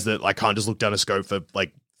realize that I can't just look down a scope for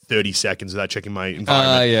 30 seconds without checking my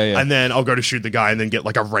environment. Yeah. And then I'll go to shoot the guy and then get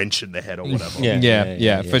a wrench in the head or whatever.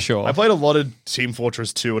 Yeah, for sure. I played a lot of Team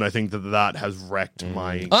Fortress 2 and I think that has wrecked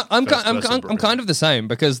my I'm first-person brain. kind of the same,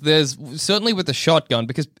 because there's certainly with the shotgun,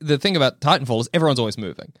 because the thing about Titanfall is everyone's always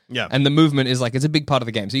moving. Yeah. And the movement is it's a big part of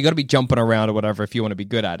the game. So you got to be jumping around or whatever if you want to be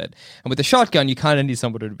good at it. And with the shotgun, you kind of need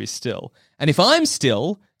somebody to be still. And if I'm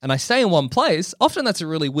still and I stay in one place, often that's a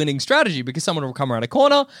really winning strategy because someone will come around a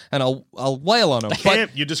corner and I'll wail on them.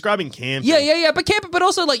 You're describing camping. Yeah. But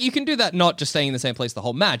also you can do that not just staying in the same place the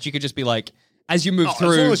whole match. You could just be as you move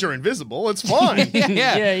through. As long as you're invisible, it's fine.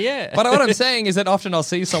 yeah. But what I'm saying is that often I'll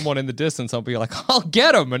see someone in the distance, I'll be like, I'll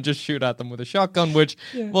get them and just shoot at them with a shotgun, which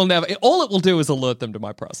will never. All it will do is alert them to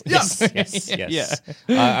my presence. Yes. Yes.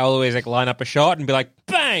 I'll always line up a shot and be like,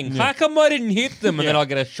 bang! How come I didn't hit them? And then I'll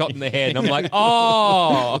get a shot in the head, and I'm like,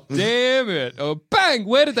 oh, Damn it! Oh, bang!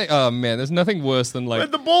 Where did they? Oh man, there's nothing worse than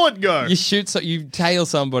Where'd the bullet go? you tail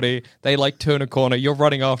somebody, they turn a corner, you're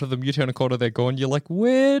running after them, you turn a corner, they're gone. You're like,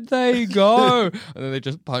 where'd they go? And then they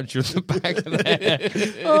just punch you in the back of the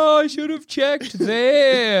head. Oh, I should have checked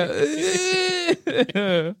there.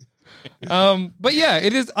 But yeah,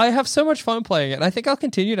 it is. I have so much fun playing it, and I think I'll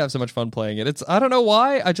continue to have so much fun playing it. I don't know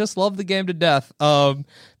why. I just love the game to death.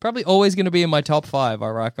 Probably always going to be in my top 5, I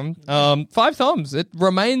reckon. 5 thumbs. It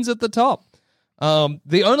remains at the top.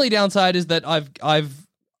 The only downside is that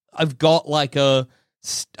I've got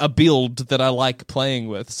a build that I like playing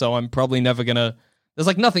with, so I'm probably never gonna.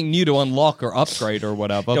 There's nothing new to unlock or upgrade or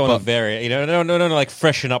whatever. don't want to vary it. No,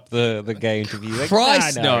 freshen up the game to be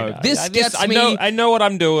Christ, no. This gets me. I know what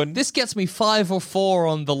I'm doing. This gets me 5 or 4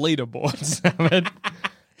 on the leaderboards.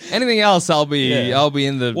 Anything else, I'll be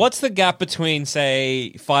in the. What's the gap between,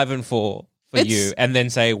 say, 5 and 4 for you, and then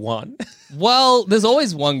say 1? Well, there's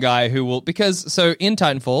always one guy who will, because in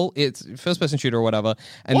Titanfall it's first person shooter or whatever,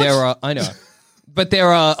 and What? there are I know. But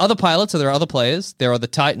there are other pilots, so there are other players. There are the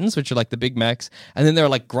Titans, which are like the big mechs, and then there are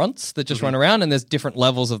like grunts that just run around, and there's different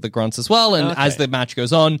levels of the grunts as well. And as the match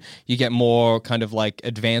goes on, you get more kind of like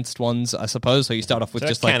advanced ones, I suppose. So you start off with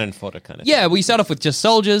just like cannon fodder kind of. Yeah, we start off with just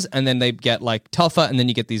soldiers, and then they get like tougher, and then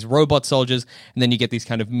you get these robot soldiers, and then you get these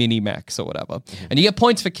kind of mini mechs or whatever. And you get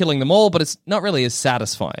points for killing them all, but it's not really as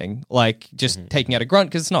satisfying like just taking out a grunt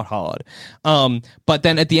because it's not hard. But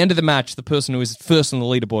then at the end of the match, the person who is first on the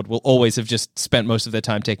leaderboard will always have just spent most of their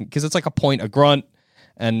time taking, because it's like a point a grunt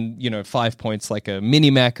and 5 points like a mini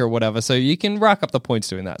mech or whatever, so you can rack up the points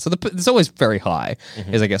doing that. So it's always very high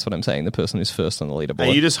is I guess what I'm saying, the person who's first on the leaderboard.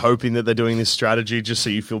 Are you just hoping that they're doing this strategy just so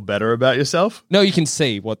you feel better about yourself? No, you can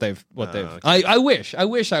see what they've Okay. I wish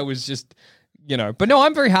I was just but no,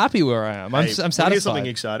 I'm very happy where I am. I'm Hey, satisfied. wanna hear something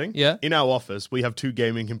exciting? Yeah. In our office, we have 2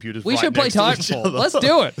 gaming computers. We right should play next to each Titanfall. other. Let's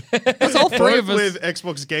do it. Let's all three of Both us. with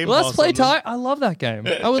Xbox Game Let's Pass play on them. Titan. I love that game.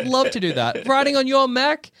 I would love to do that. Riding on your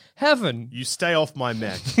Mac, heaven. You stay off my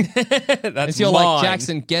mech. That's You're mine. like,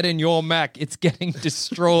 Jackson, get in your Mac. It's getting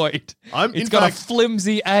destroyed. In It's got a fact,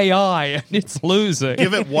 flimsy AI and it's losing.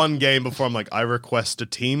 give it one game before I'm like, I request a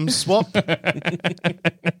team swap.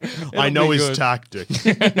 I know be his good. tactic.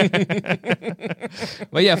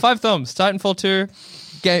 But yeah, 5 thumbs. Titanfall 2,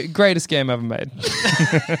 greatest game ever made.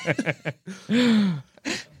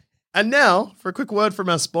 And now for a quick word from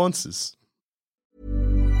our sponsors.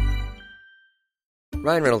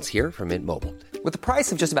 Ryan Reynolds here from Mint Mobile. With the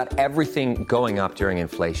price of just about everything going up during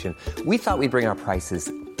inflation, we thought we'd bring our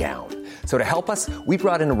prices down. So to help us, we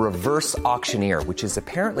brought in a reverse auctioneer, which is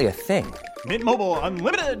apparently a thing. Mint Mobile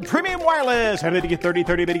Unlimited Premium Wireless. How to get 30,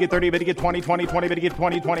 30, bit to get 30, bit to get 20, 20, 20, bit to get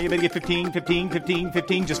 20, 20, bit to get 15, 15, 15,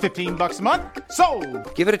 15, just $15 a month?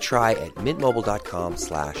 Sold! Give it a try at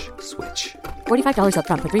mintmobile.com/switch. $45 up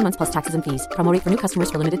front for 3 months plus taxes and fees. Promo rate for new customers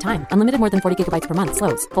for limited time. Unlimited more than 40 gigabytes per month.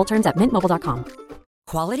 Slows full terms at mintmobile.com.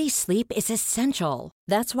 Quality sleep is essential.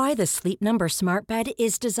 That's why the Sleep Number Smart Bed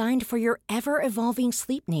is designed for your ever-evolving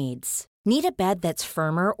sleep needs. Need a bed that's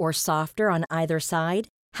firmer or softer on either side?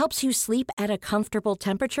 Helps you sleep at a comfortable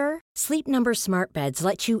temperature? Sleep Number Smart Beds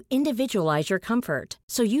let you individualize your comfort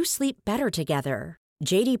so you sleep better together.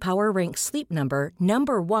 J.D. Power ranks Sleep Number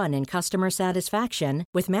number 1 in customer satisfaction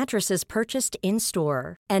with mattresses purchased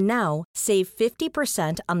in-store. And now, save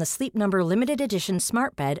 50% on the Sleep Number Limited Edition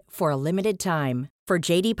Smart Bed for a limited time. For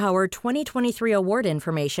J.D. Power 2023 award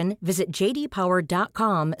information, visit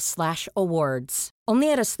jdpower.com/awards.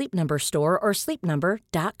 Only at a Sleep Number store or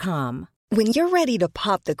sleepnumber.com. When you're ready to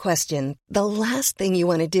pop the question, the last thing you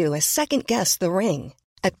want to do is second-guess the ring.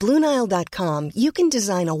 At BlueNile.com, you can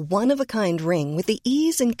design a one-of-a-kind ring with the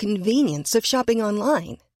ease and convenience of shopping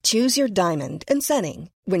online. Choose your diamond and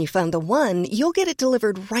setting. When you find the one, you'll get it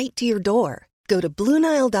delivered right to your door. Go to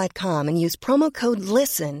BlueNile.com and use promo code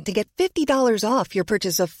LISTEN to get $50 off your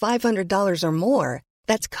purchase of $500 or more.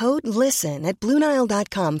 That's code LISTEN at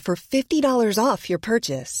BlueNile.com for $50 off your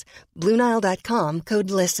purchase. BlueNile.com,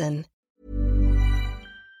 code LISTEN.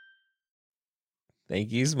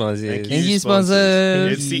 Thank you, sponsors. Thank you,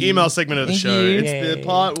 sponsors. It's the email segment of the Thank show. you. It's the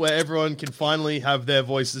part where everyone can finally have their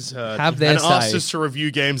voices heard. Have their and ask say. us to review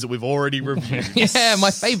games that we've already reviewed. Yeah,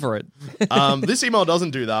 my favorite. This email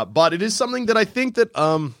doesn't do that, but it is something that I think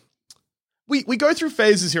that we go through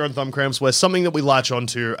phases here on Thumb Cramps where something that we latch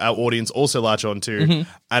onto, our audience also latch onto,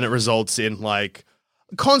 and it results in like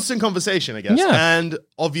constant conversation, I guess. Yeah. And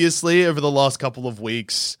obviously, over the last couple of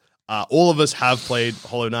weeks, all of us have played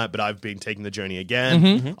Hollow Knight, but I've been taking the journey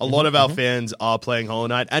again. A lot of our fans are playing Hollow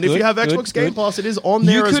Knight, and if you have Xbox Game Pass, it is on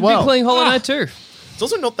there as well. You could be playing Hollow Knight too. It's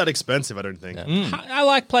also not that expensive, I don't think. I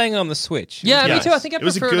like playing on the Switch. Yeah, Yes. me too. I think I It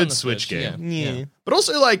was a prefer it on good the Switch game. Yeah. But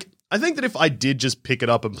also, like, I think that if I did just pick it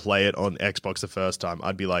up and play it on Xbox the first time,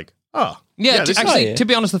 I'd be like, oh. Yeah, this is- actually, to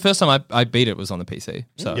be honest, the first time I beat it was on the PC.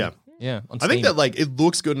 So Yeah. yeah. On I think Steam. that, like, it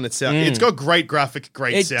looks good and it sounds... It's got great graphic,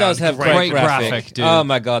 great It sound. does have great graphic. dude. Oh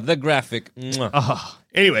my god, the graphic. Mwah.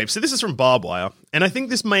 Anyway, so this is from Barbwire, and I think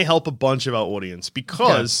this may help a bunch of our audience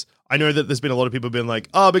because I know that there's been a lot of people being like,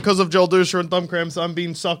 oh, because of Joel Dusha and Thumb Cramps, I'm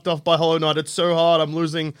being sucked off by Hollow Knight. It's so hard. I'm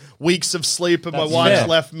losing weeks of sleep, and my wife's fair.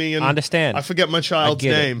 left me, and I understand. I forget my I child's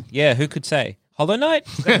get it. name. Yeah, who could say? Hollow Knight?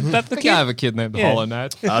 That's the I think kid? I have a kid named Yeah. Hollow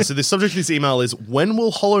Knight. So the subject of this email is, when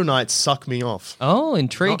will Hollow Knight suck me off? Oh,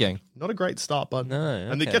 intriguing. Not a great start, bud. No,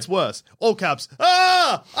 And it okay. gets worse. All caps.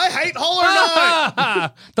 Ah! I hate Hollow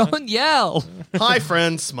Knight! Don't yell. Hi,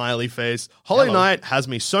 friend. Smiley face. Hollow Knight has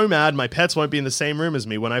me so mad my pets won't be in the same room as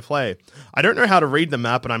me when I play. I don't know how to read the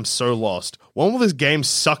map and I'm so lost. When will this game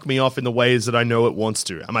suck me off in the ways that I know it wants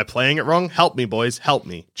to? Am I playing it wrong? Help me, boys. Help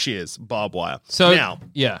me. Cheers. Barbed wire. So now,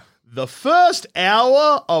 yeah. the first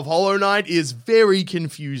hour of Hollow Knight is very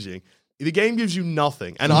confusing. the game gives you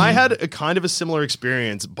nothing. And I had a kind of a similar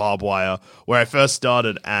experience, Barbed Wire, where I first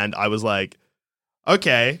started and I was like,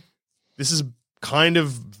 okay, this is kind of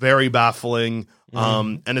very baffling.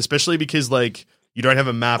 And especially because like you don't have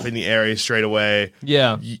a map in the area straight away.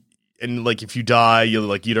 Yeah. And like if you die, you're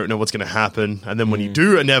like, you don't know what's going to happen. And then when you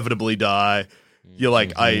do inevitably die, you're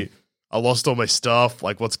like, I lost all my stuff.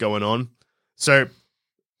 Like, what's going on? So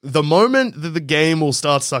the moment that the game will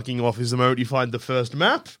start sucking off is the moment you find the first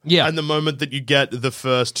map. Yeah. And the moment that you get the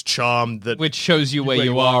first charm that which shows you where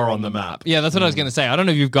you are on the map. Yeah, that's what I was going to say. I don't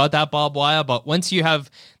know if you've got that Barbed Wire, but once you have,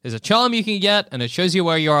 there's a charm you can get, and it shows you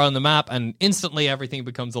where you are on the map, and instantly everything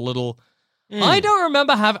becomes a little. I don't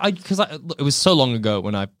remember because it was so long ago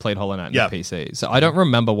when I played Hollow Knight on the PC, so I don't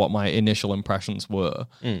remember what my initial impressions were.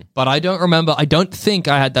 But I don't think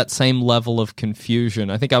I had that same level of confusion.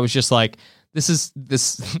 I think I was just like, this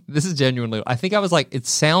is genuinely. I think I was like, it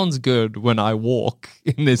sounds good when I walk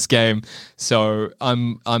in this game, so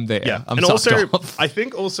I'm there. Yeah, I'm and also off. I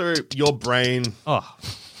think also your brain. Oh.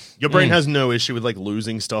 Your brain has no issue with like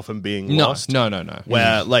losing stuff and being lost. No.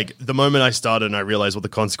 Where like the moment I started and I realized what the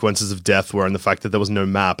consequences of death were and the fact that there was no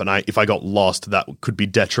map and if I got lost that could be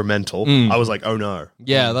detrimental, I was like, oh no.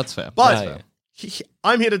 Yeah, that's fair. But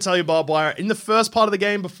I'm here to tell you, Barbed Wire, in the first part of the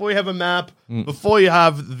game, before you have a map, before you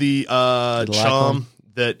have the charm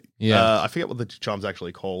that I forget what the charm's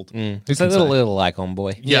actually called. It's a little icon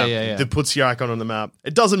boy. Yeah. That puts your icon on the map.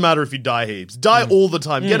 It doesn't matter if you die heaps. Die all the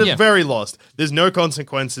time. Get it very lost. There's no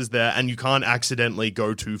consequences there, and you can't accidentally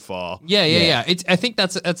go too far. Yeah. I think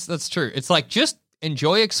that's true. It's like just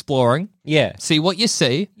enjoy exploring. Yeah. See what you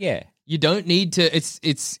see. Yeah. You don't need to.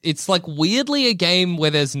 It's like weirdly a game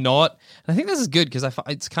where there's not. I think this is good because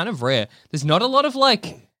it's kind of rare. There's not a lot of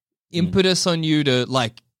like impetus on you to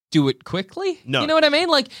like do it quickly. No. You know what I mean?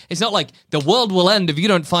 Like, it's not like the world will end if you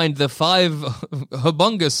don't find the 5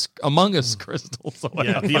 Among Us crystals or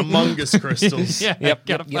whatever. Yeah, the Among Us crystals. Yep.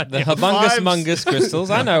 The Humongous crystals.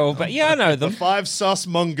 I know, but I know them. The 5 sus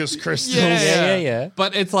Mungus crystals. Yeah.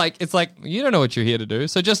 But it's like you don't know what you're here to do,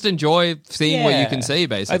 so just enjoy seeing what you can see,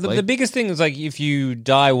 basically. The biggest thing is like if you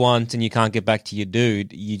die once and you can't get back to your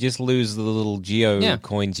dude, you just lose the little geo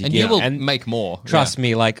coins you and get. you will make more. Trust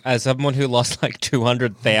me, like as someone who lost like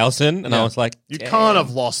 200,000, and I was like, you can't have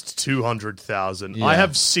lost 200,000. I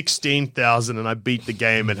have 16,000 and I beat the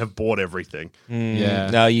game and have bought everything.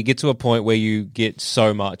 No, you get to a point where you get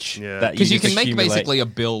so much that because you just can make accumulate. basically a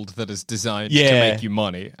build that is designed to make you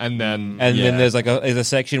money, and then there's like a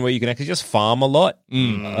section where you can actually just farm a lot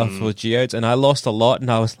for geodes, and I lost a lot, and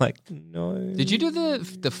I was like, no. Did you do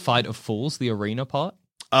the Fight of Fools, the arena part?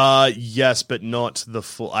 Yes, but not the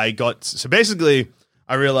full. So basically,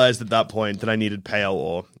 I realized at that point that I needed pale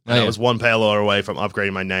ore. And I was 1 pale ore away from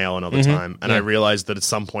upgrading my nail another time. And I realized that at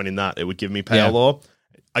some point in that, it would give me pale ore.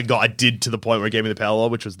 I did to the point where it gave me the pale ore,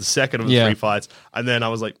 which was the second of the 3 fights. And then I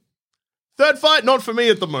was like, third fight, not for me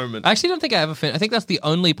at the moment. I actually don't think I ever finished. I think that's the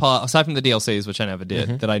only part, aside from the DLCs, which I never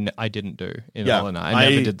did, that I didn't do in Hollow Knight. I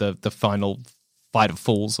never did the final Fight of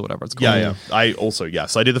Fools or whatever it's called. Yeah. I also,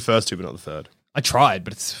 so I did the first 2, but not the third. I tried,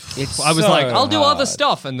 but I was so like, I'll do hard. other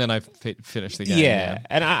stuff, and then I finished the game. Yeah,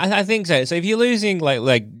 and I think so. So if you're losing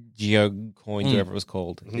like geo coins, whatever it was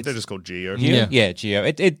called, I think they're just called geo. Yeah, geo.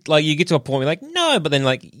 It like you get to a point where like no, but then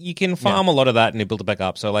like you can farm a lot of that and you build it back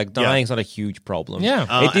up. So like dying's not a huge problem.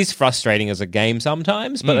 Yeah, it is frustrating as a game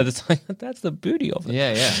sometimes, but at the time that's the beauty of it.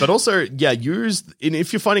 Yeah. But also,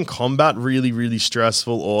 if you're finding combat really, really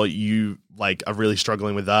stressful, or you like are really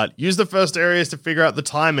struggling with that, use the first areas to figure out the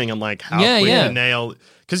timing and like how quick to nail.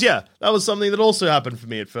 Because that was something that also happened for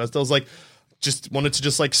me at first. I was like, just wanted to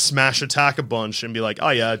just like smash attack a bunch and be like, oh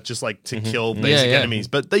yeah, just like to kill basic enemies.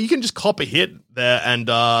 But you can just cop a hit there, and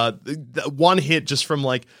one hit just from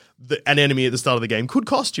like an enemy at the start of the game could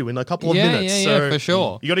cost you in a couple of minutes. Yeah, for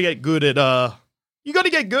sure. You got to get good at. You got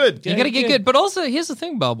to get good. You got to get good. But also, here's the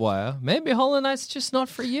thing, Barbed Wire. Maybe Hollow Knight's just not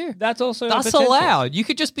for you. That's also that's allowed. You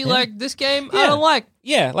could just be like, this game I don't like.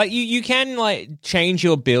 Yeah, like you can like change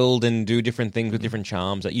your build and do different things with different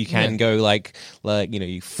charms. Like you can go like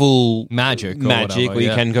you full magic, or you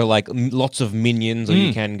can go like lots of minions, or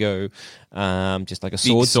you can go just like a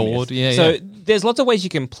sword. Yeah. So there's lots of ways you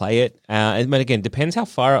can play it. But again, depends how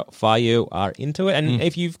far you are into it. And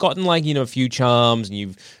if you've gotten like a few charms and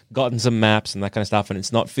you've gotten some maps and that kind of stuff, and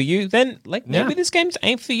it's not for you, then like maybe this game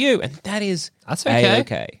ain't for you, and that's okay.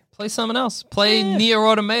 Okay. Play something else. Play Nier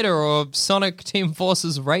Automata or Sonic Team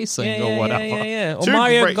Forces Racing or whatever. Yeah. Or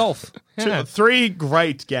Mario Golf. 3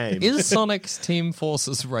 great games. Is Sonic's Team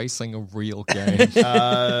Forces Racing a real game?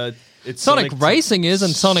 It's Sonic Racing is,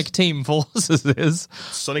 and Sonic Team Forces is.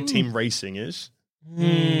 Sonic Team Racing is.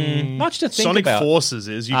 Much to think Sonic about. Forces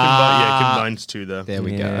is. You combine two there. There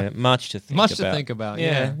we Yeah, go. much to think Much about. to think about.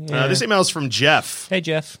 Yeah. This email is from Jeff. Hey,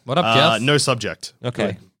 Jeff. What up, Jeff? No subject.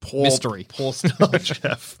 Okay. Poor, Mystery. Poor stuff,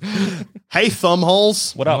 Jeff. Hey,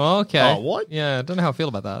 thumbholes. What up? Okay. Oh, what? Yeah, I don't know how I feel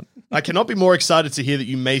about that. I cannot be more excited to hear that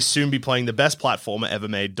you may soon be playing the best platformer ever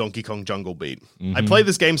made, Donkey Kong Jungle Beat. I played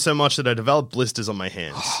this game so much that I developed blisters on my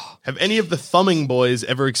hands. Have any of the thumbing boys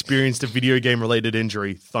ever experienced a video game-related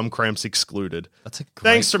injury, thumb cramps excluded? That's a great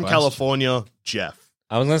Thanks from question. California, Jeff.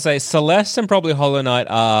 I was going to say Celeste and probably Hollow Knight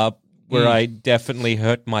are where I definitely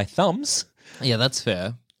hurt my thumbs. Yeah, that's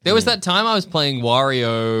fair. There was that time I was playing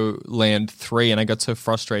Wario Land 3 and I got so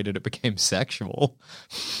frustrated it became sexual.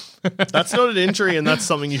 That's not an injury, and that's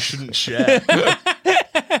something you shouldn't share.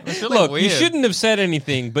 It's really Look, weird. you shouldn't have said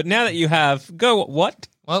anything, but now that you have, go what?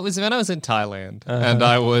 Well, it was when I was in Thailand and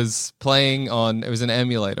I was playing on, it was an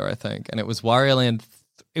emulator, I think, and it was Wario Land.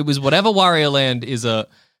 It was whatever Wario Land is a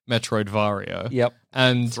Metroid Vario. Yep.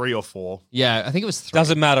 And 3 or 4. yeah, I think it was 3.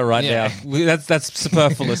 Doesn't matter right Yeah. now. That's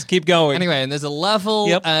superfluous. Keep going. Anyway, and there's a level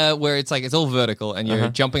Yep. where it's like it's all vertical and you're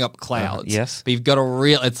jumping up clouds. yes. But you've got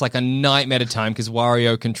it's like a nightmare to time because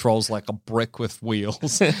Wario controls like a brick with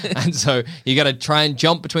wheels. And so you got to try and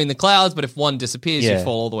jump between the clouds, but if one disappears, you Yeah.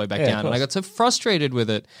 fall all the way back Yeah, of down. And I course. got so frustrated with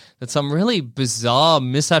it that some really bizarre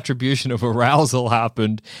misattribution of arousal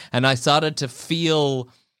happened. And I started to feel,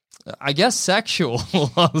 I guess, sexual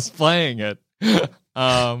while I was playing it.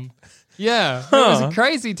 Yeah, it was a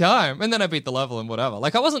crazy time. And then I beat the level and whatever.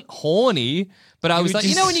 Like, I wasn't horny, but I was were like,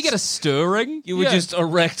 you know just- when you get a stirring? You were Yeah. just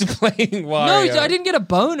erect playing No, Wario. I didn't get a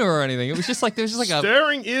boner or anything. It was just like, there was just like a...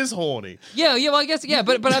 Staring is horny. Yeah, well, I guess, yeah,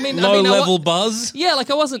 but I mean... Low I level buzz. Yeah,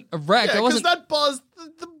 like I wasn't erect. Yeah, I because wasn't... that buzz,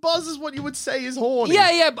 the buzz is what you would say is horny.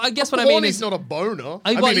 Yeah, but I guess what I mean Horny's is... not a boner.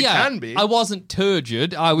 I mean, it can be. I wasn't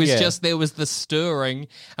turgid. I was Yeah. just, there was the stirring.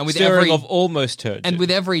 And with Stirring every... of almost turgid. And with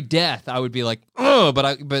every death, I would be like, oh,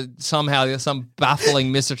 but somehow there's some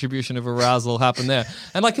baffling misattribution of arousal happened there.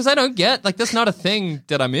 And like, because I don't get, like, that's not a thing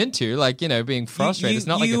that I'm into. Like, you know, being frustrated. It's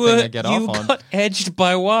not like a thing I get off on. You got edged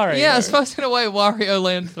by Wario. Yeah, I suppose in a way Wario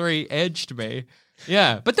Land 3 edged me.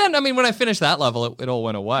 Yeah. But then, I mean, when I finished that level, it all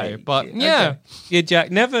went away. But yeah, Okay. Yeah,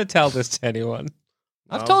 Jack, never tell this to anyone.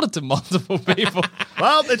 I've told it to multiple people.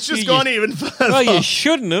 Well, it's just gone even further. Well, you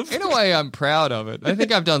shouldn't have. In a way, I'm proud of it. I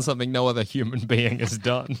think I've done something no other human being has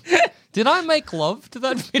done. Did I make love to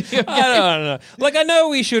that video game? I don't know. Like, I know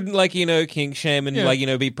we shouldn't, like, you know, kink shame and, Yeah. like, you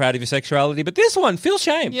know, be proud of your sexuality, but this one, feel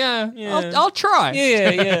shame. Yeah, Yeah. I'll try.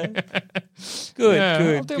 Yeah. Good, Yeah,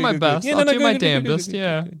 good. I'll do good, my good, best. good. Yeah, I'll no, do good, my good, good, damnedest, good,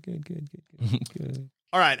 yeah. Good.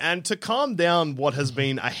 All right, and to calm down what has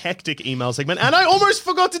been a hectic email segment, and I almost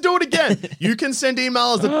forgot to do it again, you can send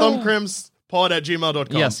emails at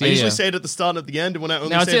thumbcrampspod@gmail.com. Yes, I usually yeah. say it at the start and at the end, and when I only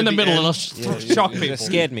Now say it's it in at the middle and end, it'll shock people. That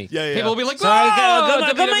scared me. Yeah. People will be like, So got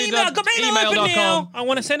my www.email.com. email open now. I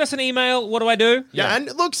want to send us an email. What do I do? Yeah, and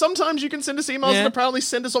look, sometimes you can send us emails Yeah. and apparently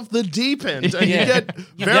send us off the deep end, and Yeah. you get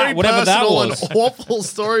Yeah, very whatever that personal and was. awful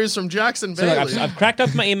stories from Jackson So look, Bailey. I've cracked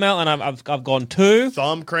up my email and I've gone to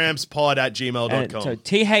Thumbcrampspod@gmail.com. so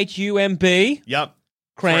THUMB Yep.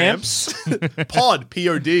 cramps Pod,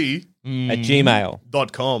 P-O-D, at Gmail.com.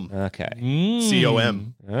 .com. Okay.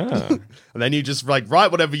 C-O-M. Oh. And then you just like write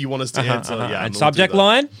whatever you want us to answer. Yeah, And we'll do subject that.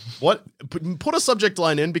 line? What? Put a subject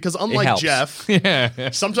line in because unlike helps. Jeff,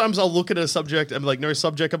 Yeah. sometimes I'll look at a subject and be like, no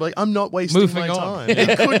subject. I'm like, I'm not wasting Moving my on. time.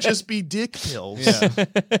 It could just be dick pills.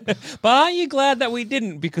 But aren't you glad that we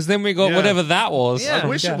didn't? Because then we got Yeah. whatever that was. I Oh,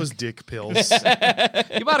 wish God. it was dick pills. You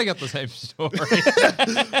might have got the same story.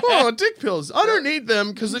 Oh, dick pills. I don't need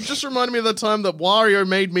them because it just reminded me of the time that Wario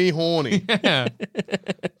made me horny. Yeah.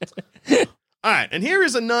 All right, and here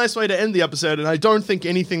is a nice way to end the episode, and I don't think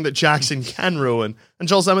anything that Jackson can ruin. And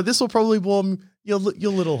Joel Zammett, this will probably warm your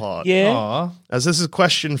little heart. Yeah. Aw. As this is a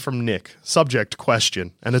question from Nick. Subject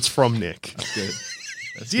question, and it's from Nick.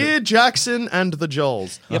 Dear Jackson and the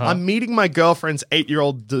Joels, I'm meeting my girlfriend's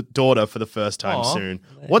 8-year-old daughter for the first time soon.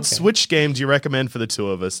 What Switch game do you recommend for the two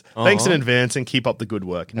of us? Thanks in advance and keep up the good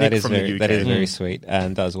work. Nick That is from very, the UK. that is very sweet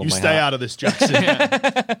and does warm You my stay heart. out of this, Jackson.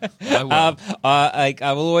 I will.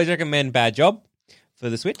 I will always recommend Bad Job for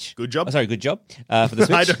the Switch. Good job. Oh, sorry, Good Job for the Switch.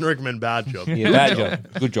 I don't recommend bad job. Yeah, Bad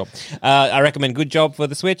Job. Good Job. I recommend Good Job for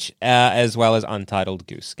the Switch, as well as Untitled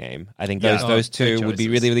Goose Game. I think those Yeah. those Great two would be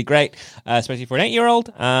choices. really, really great, especially for an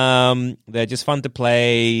 8-year-old. They're just fun to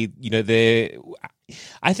play. You know,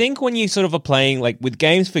 I think when you sort of are playing like with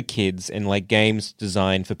games for kids and like games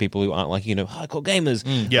designed for people who aren't like, you know, hardcore gamers,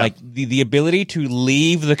 Yeah. like the ability to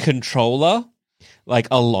leave the controller like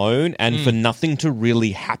alone and for nothing to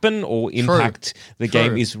really happen or impact the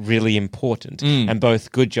game is really important. And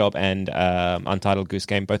both Good Job and Untitled Goose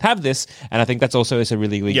Game both have this, and I think that's also a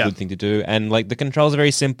really, really good thing to do. And like the controls are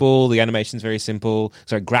very simple, the animation's very simple.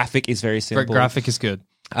 Sorry, graphic is very simple. Graphic is good.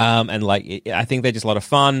 And like, I think they're just a lot of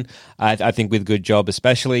fun. I think with Good Job,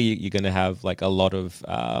 especially, you're going to have like a lot of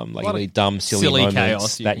like really dumb, silly moments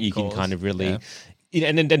chaos that you can kind of really.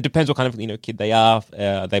 And it depends what kind of kid they are.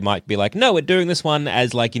 They might be like, no, we're doing this one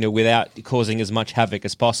as like without causing as much havoc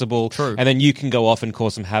as possible. True. And then you can go off and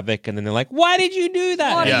cause some havoc, and then they're like, why did you do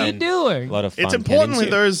that? What are you doing? A lot of fun. It's important with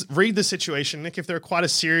those, read the situation, Nick. If they're quite a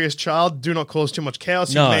serious child, do not cause too much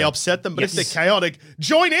chaos. You may upset them, but if they're chaotic,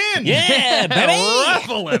 join in. Yeah, baby.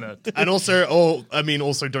 Revel in it. And also,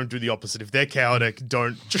 also don't do the opposite. If they're chaotic,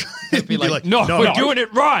 don't be like, no, we're doing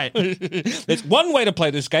it right. There's one way to play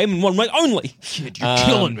this game and one way only. Kid, you're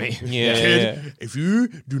killing me. Kid, if you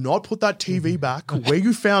do not put that TV back where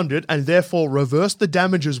you found it and therefore reverse the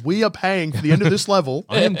damages we are paying for the end of this level,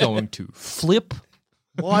 I am going to flip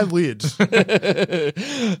my lid. But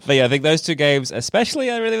yeah, I think those two games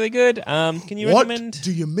especially are really, really good. Can you recommend? What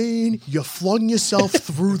do you mean you're flogging yourself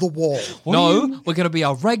through the wall? We're going to be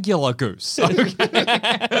a regular goose. Okay.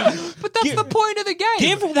 But that's the point of the game.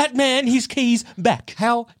 Give that man his keys back.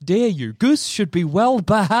 How dare you? Goose should be well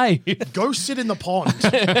behaved. Go sit in the pond.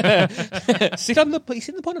 sit in the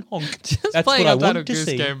pond and honk. Just that's playing what a I want to goose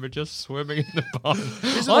see. game, but just swimming in the pond.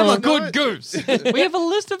 I'm a good goose. We have a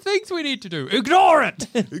list of things we need to do. Ignore it.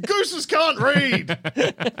 Gooses can't read.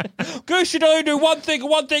 Goose should only do one thing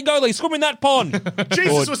only: swim in that pond.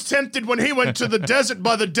 Jesus was tempted when he went to the desert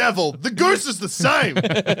by the devil. The goose is the same.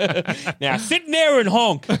 Now sit there and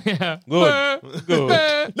honk.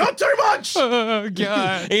 Good. Not too much. Oh,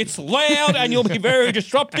 God. It's loud and you'll be very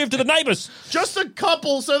disruptive to the neighbours. Just a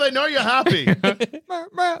couple so they know you're happy.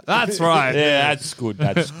 That's right. Yeah, that's good.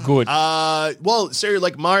 That's good. So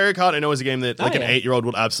like Mario Kart, I know is a game that an 8-year-old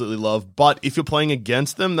would absolutely love, but if you're playing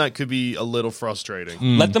against them, that could be a little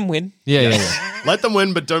frustrating. Let them win. Yeah. Let them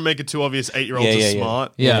win, but don't make it too obvious 8-year-olds are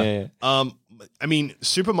smart. Yeah. I mean,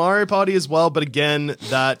 Super Mario Party as well, but again,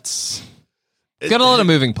 that's... It's got a lot of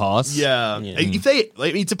moving parts. Yeah. If they,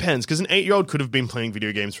 it depends, because an 8-year-old could have been playing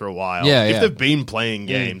video games for a while. Yeah, if they've been playing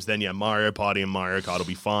games, then Mario Party and Mario Kart will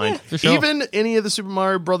be fine. for sure. Even any of the Super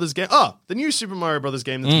Mario Brothers game. The new Super Mario Brothers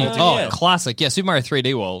game that's multiplayer. Classic. Yeah, Super Mario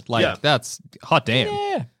 3D World. That's hot damn.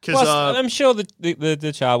 Yeah. Plus, I'm sure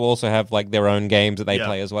the child will also have like their own games that they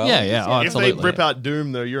play as well. Yeah. Oh, if absolutely. they rip out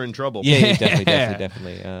Doom, though, you're in trouble. Yeah,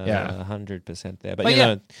 definitely. 100% there.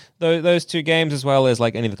 But those two games as well as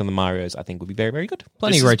like any of the Marios, I think would be very, very good.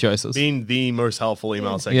 Plenty of great choices. Been the most helpful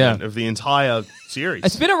email segment of the entire series.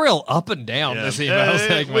 It's been a real up and down this email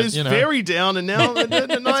segment. It was very down, and now a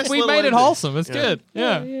nice we made it wholesome. It's good.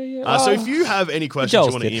 Yeah. So if you have any questions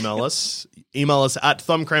you want to email us at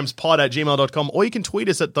thumbcrampspod@gmail.com, or you can tweet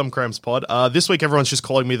us at thumbcrampspod. This week, everyone's just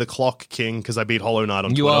calling me the Clock King because I beat Hollow Knight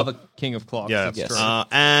on Twitter. You are the king of clocks. Yeah. Yes.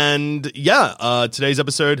 Today's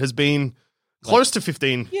episode has been close to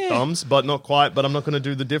 15 thumbs, but not quite. But I'm not going to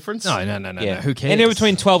do the difference. No. Who cares? Anywhere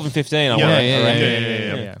between 12 and 15, I want.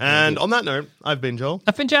 Yeah. And on that note, I've been Joel.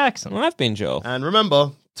 I've been Jackson. I've been Joel. And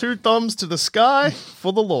remember, 2 thumbs to the sky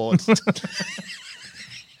for the Lord.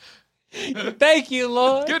 Thank you,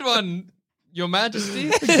 Lord. Good one, Your Majesty.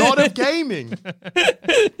 The God of gaming.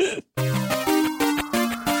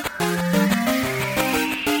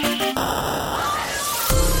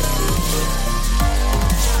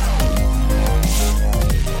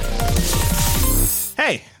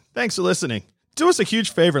 Hey, thanks for listening. Do us a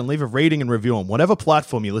huge favor and leave a rating and review on whatever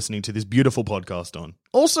platform you're listening to this beautiful podcast on.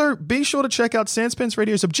 Also, be sure to check out Sanspence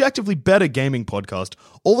Radio's objectively better gaming podcast,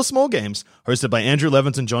 All the Small Games, hosted by Andrew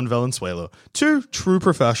Levins and John Valenzuela, 2 true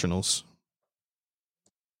professionals.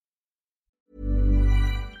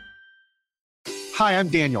 Hi, I'm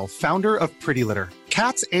Daniel, founder of Pretty Litter.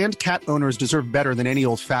 Cats and cat owners deserve better than any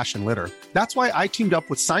old-fashioned litter. That's why I teamed up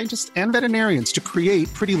with scientists and veterinarians to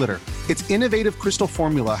create Pretty Litter. Its innovative crystal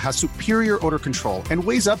formula has superior odor control and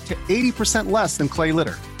weighs up to 80% less than clay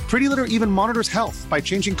litter. Pretty Litter even monitors health by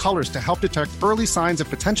changing colors to help detect early signs of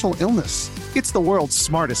potential illness. It's the world's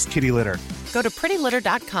smartest kitty litter. Go to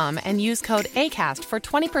prettylitter.com and use code ACAST for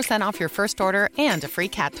 20% off your first order and a free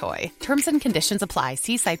cat toy. Terms and conditions apply.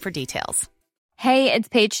 See site for details. Hey, it's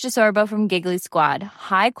Paige DeSorbo from Giggly Squad.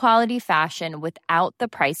 High quality fashion without the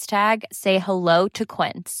price tag. Say hello to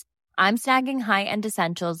Quince. I'm snagging high-end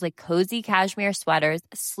essentials like cozy cashmere sweaters,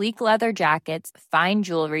 sleek leather jackets, fine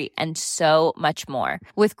jewelry, and so much more.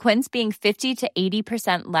 With Quince being 50 to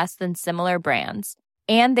 80% less than similar brands.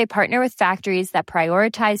 And they partner with factories that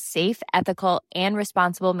prioritize safe, ethical, and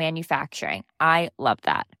responsible manufacturing. I love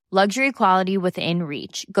that. Luxury quality within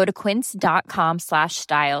reach. Go to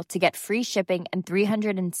quince.com/style to get free shipping and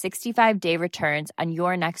 365-day returns on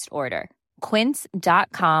your next order.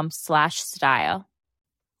 Quince.com/style.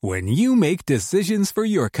 When you make decisions for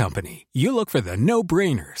your company, you look for the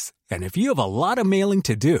no-brainers. And if you have a lot of mailing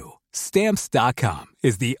to do, Stamps.com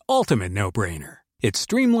is the ultimate no-brainer. It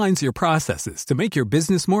streamlines your processes to make your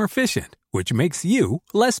business more efficient, which makes you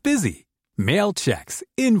less busy. Mail checks,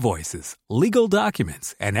 invoices, legal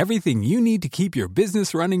documents, and everything you need to keep your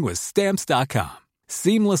business running with Stamps.com.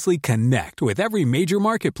 Seamlessly connect with every major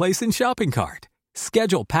marketplace and shopping cart.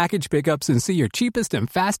 Schedule package pickups and see your cheapest and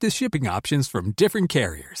fastest shipping options from different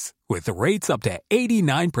carriers, with rates up to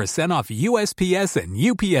 89% off USPS and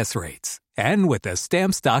UPS rates. And with the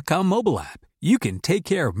Stamps.com mobile app, you can take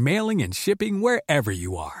care of mailing and shipping wherever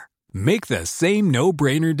you are. Make the same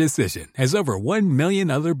no-brainer decision as over 1 million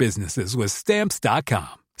other businesses with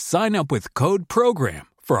Stamps.com. Sign up with code PROGRAM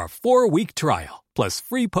for a 4-week trial, plus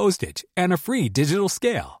free postage and a free digital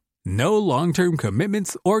scale. No long-term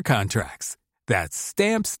commitments or contracts. That's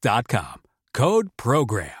Stamps.com. Code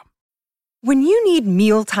PROGRAM. When you need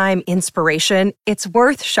mealtime inspiration, it's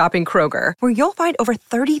worth shopping Kroger, where you'll find over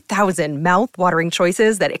 30,000 mouth-watering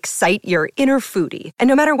choices that excite your inner foodie. And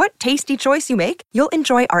no matter what tasty choice you make, you'll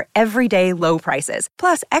enjoy our everyday low prices,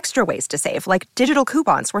 plus extra ways to save, like digital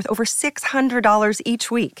coupons worth over $600 each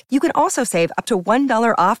week. You can also save up to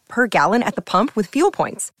 $1 off per gallon at the pump with fuel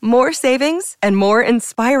points. More savings and more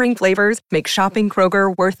inspiring flavors make shopping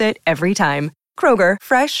Kroger worth it every time. Kroger,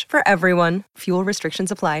 fresh for everyone. Fuel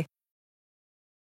restrictions apply.